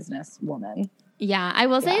 / business woman. Yeah, I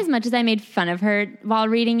will say as much as I made fun of her while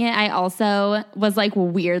reading it, I also was like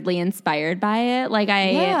weirdly inspired by it. Like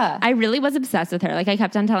I really was obsessed with her. Like I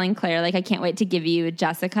kept on telling Claire, like I can't wait to give you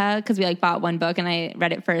Jessica, because we like bought one book and I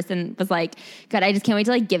read it first and was like, God, I just can't wait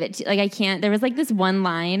to like give it to, like I can't. There was like this one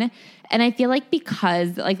line, and I feel like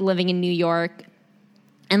because like living in New York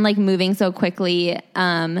and like moving so quickly,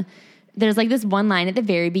 there's like this one line at the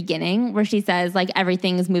very beginning where she says like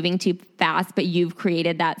everything is moving too fast, but you've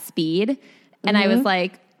created that speed. And I was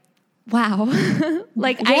like, wow,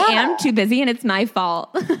 like I am too busy and it's my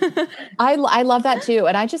fault. I love that too.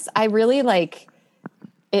 And I really like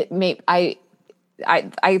it.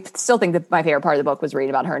 I still think that my favorite part of the book was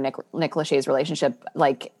reading about her and Nick Lachey's relationship,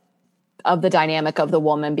 like of the dynamic of the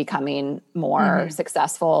woman becoming more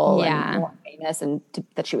successful and more famous, and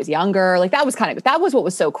that she was younger. Like that was what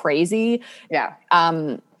was so crazy. Yeah.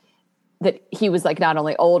 That he was like not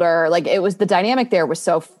only older, like it was, the dynamic there was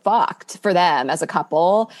so fucked for them as a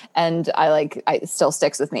couple. And it still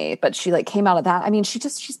sticks with me, but she like came out of that. I mean,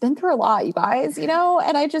 she's been through a lot, you guys, you know?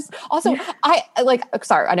 And I just also,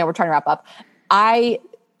 sorry, I know we're trying to wrap up.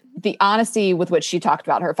 The honesty with which she talked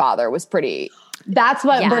about her father was pretty. That's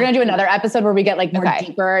what we're going to do another episode where we get like more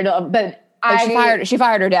deeper, but she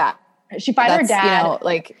fired her dad. She fired her dad. You know,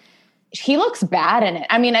 like, he looks bad in it.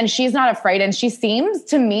 I mean, and she's not afraid. And she seems,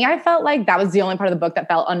 to me, I felt like that was the only part of the book that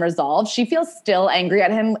felt unresolved. She feels still angry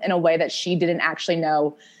at him in a way that she didn't actually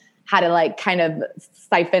know how to like kind of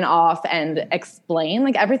siphon off and explain.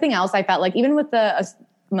 Like everything else, I felt like even with the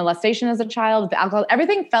molestation as a child, the alcohol,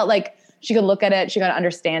 everything felt like she could look at it. She could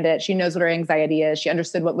understand it. She knows what her anxiety is. She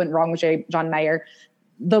understood what went wrong with John Mayer.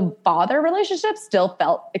 The father relationship still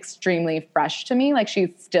felt extremely fresh to me. Like she's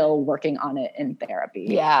still working on it in therapy.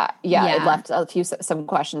 Yeah. It left some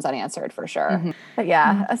questions unanswered for sure. But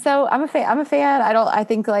so I'm a fan. I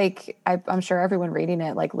think like, I'm sure everyone reading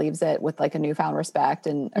it like leaves it with like a newfound respect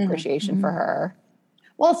and appreciation for her.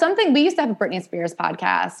 Well, we used to have a Britney Spears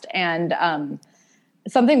podcast, and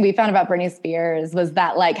something we found about Britney Spears was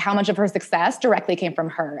that like how much of her success directly came from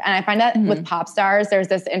her. And I find that with pop stars, there's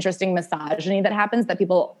this interesting misogyny that happens, that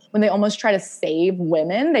people, when they almost try to save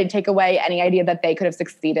women, they take away any idea that they could have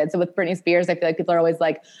succeeded. So with Britney Spears, I feel like people are always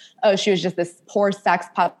like, oh, she was just this poor sex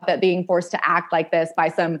puppet being forced to act like this by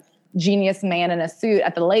some genius man in a suit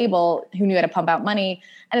at the label who knew how to pump out money.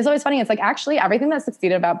 And it's always funny. It's like, actually, everything that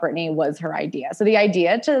succeeded about Britney was her idea. So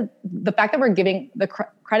the fact that we're giving the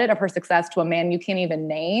credit of her success to a man you can't even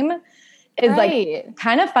name is like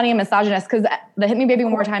kind of funny and misogynist, because the Hit Me Baby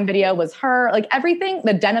One More Time video was her. Like everything,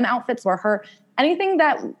 the denim outfits were her. Anything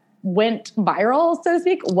that went viral, so to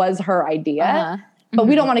speak, was her idea. But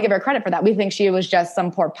we don't want to give her credit for that. We think she was just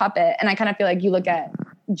some poor puppet. And I kind of feel like you look at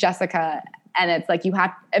Jessica and it's like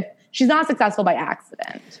if she's not successful by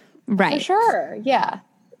accident. Right. For sure. Yeah.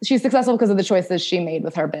 She's successful because of the choices she made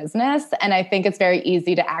with her business. And I think it's very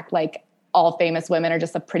easy to act like all famous women are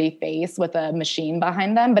just a pretty face with a machine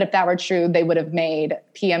behind them. But if that were true, they would have made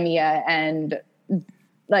Pia Mia and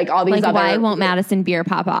like all these other. Why won't Madison Beer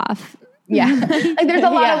pop off? Yeah. Like there's a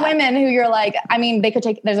lot of women who you're like, I mean,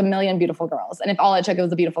 there's a million beautiful girls. And if all it took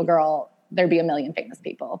was a beautiful girl, there'd be a million famous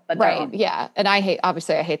people. But right. Yeah. And I hate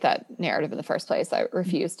that narrative in the first place. I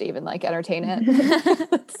refuse to even like entertain it.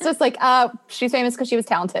 It's just like, she's famous because she was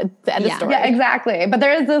talented. The end of story. Yeah, exactly. But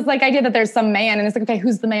there is this like idea that there's some man, and it's like, okay,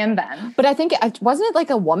 who's the man then? But I think, wasn't it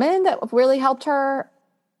like a woman that really helped her?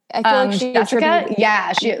 I feel like she Jessica?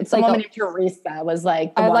 Yeah. Some woman named Teresa was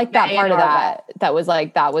like, I like that part of that. That was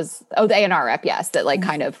the A&R rep. Yes. That like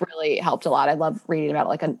kind of really helped a lot. I love reading about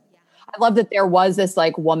it. I love that there was this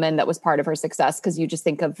like woman that was part of her success, because you just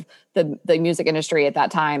think of the music industry at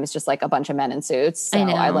that time as just like a bunch of men in suits. So I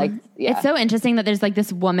know. It's so interesting that there's like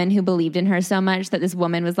this woman who believed in her so much that this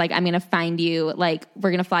woman was like, I'm going to find you, like,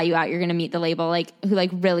 we're going to fly you out. You're going to meet the label, like, who like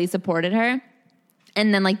really supported her.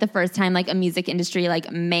 And then like the first time like a music industry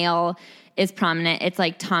like male is prominent, it's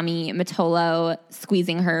like Tommy Mottola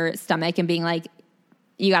squeezing her stomach and being like,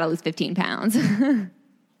 you got to lose 15 pounds.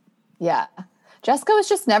 Yeah. Jessica was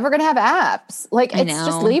just never going to have abs. Like,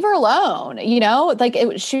 just leave her alone, you know? Like,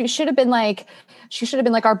 she should have been like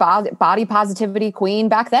our body positivity queen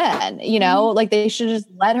back then, you know? Like, they should just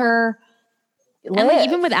let her live. And like,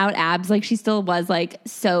 even without abs, like, she still was like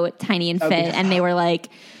so tiny and fit. Yeah. And they were like,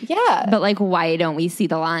 yeah, but like, why don't we see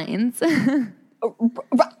the lines?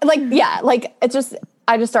 Like, yeah, like, it's just,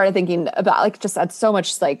 I just started thinking about like, just had so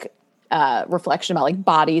much like, reflection about like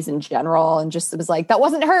bodies in general, and just it was like, that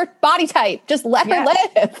wasn't her body type, just let her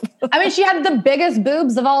live. I mean, she had the biggest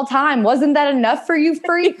boobs of all time. Wasn't that enough for you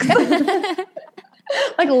freaks?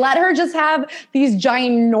 Like, let her just have these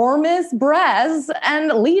ginormous breasts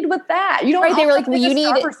and lead with that. You don't Right, they were like, well, you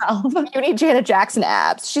you need Janet Jackson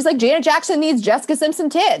abs. She's like, Janet Jackson needs Jessica Simpson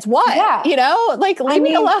tits. What? Yeah. You know, like, leave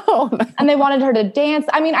me alone. And they wanted her to dance.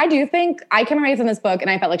 I mean, I do think I can raise in this book, and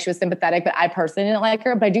I felt like she was sympathetic, but I personally didn't like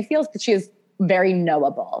her. But I do feel she is very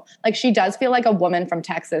knowable. Like, she does feel like a woman from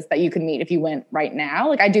Texas that you could meet if you went right now.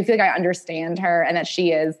 Like, I do feel like I understand her, and that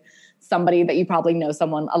she is somebody that you probably know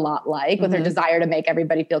someone a lot like, with her desire to make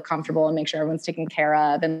everybody feel comfortable and make sure everyone's taken care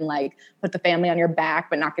of, and like put the family on your back,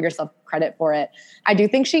 but not give yourself credit for it. I do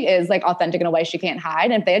think she is like authentic in a way she can't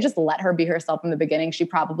hide. And if they had just let her be herself from the beginning, she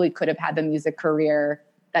probably could have had the music career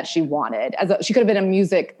that she wanted. She could have been a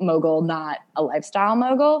music mogul, not a lifestyle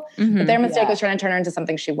mogul. But their mistake was trying to turn her into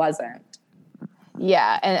something she wasn't.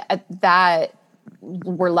 Yeah. And that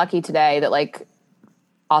we're lucky today that like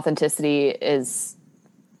authenticity is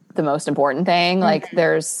the most important thing. Like,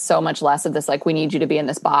 there's so much less of this, like, we need you to be in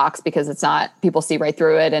this box, because it's not, people see right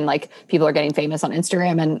through it. And like, people are getting famous on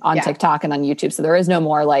Instagram and on TikTok and on YouTube. So there is no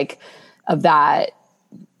more like of that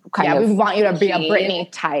kind of, we want you to be a Britney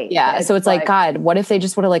type. Yeah. So it's like, God, what if they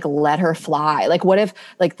just would have like let her fly? Like, what if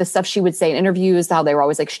like the stuff she would say in interviews, how they were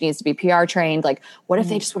always like, she needs to be PR trained. Like, what if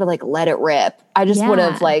they just would have like let it rip? I just would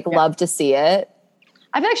have like loved to see it.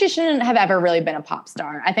 I feel like she shouldn't have ever really been a pop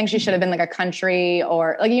star. I think she should have been like a country,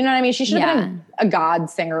 or like, you know what I mean? She should have been a God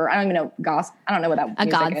singer. I don't even know gospel. I don't know what that A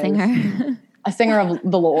God is. singer. A singer of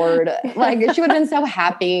the Lord. Like, she would have been so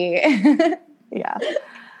happy. Yeah.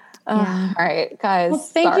 All right, guys. Well,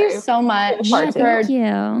 thank you so much. Thank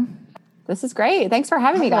you. This is great. Thanks for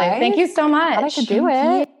having me, guys. Thank you so much. I could do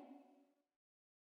it.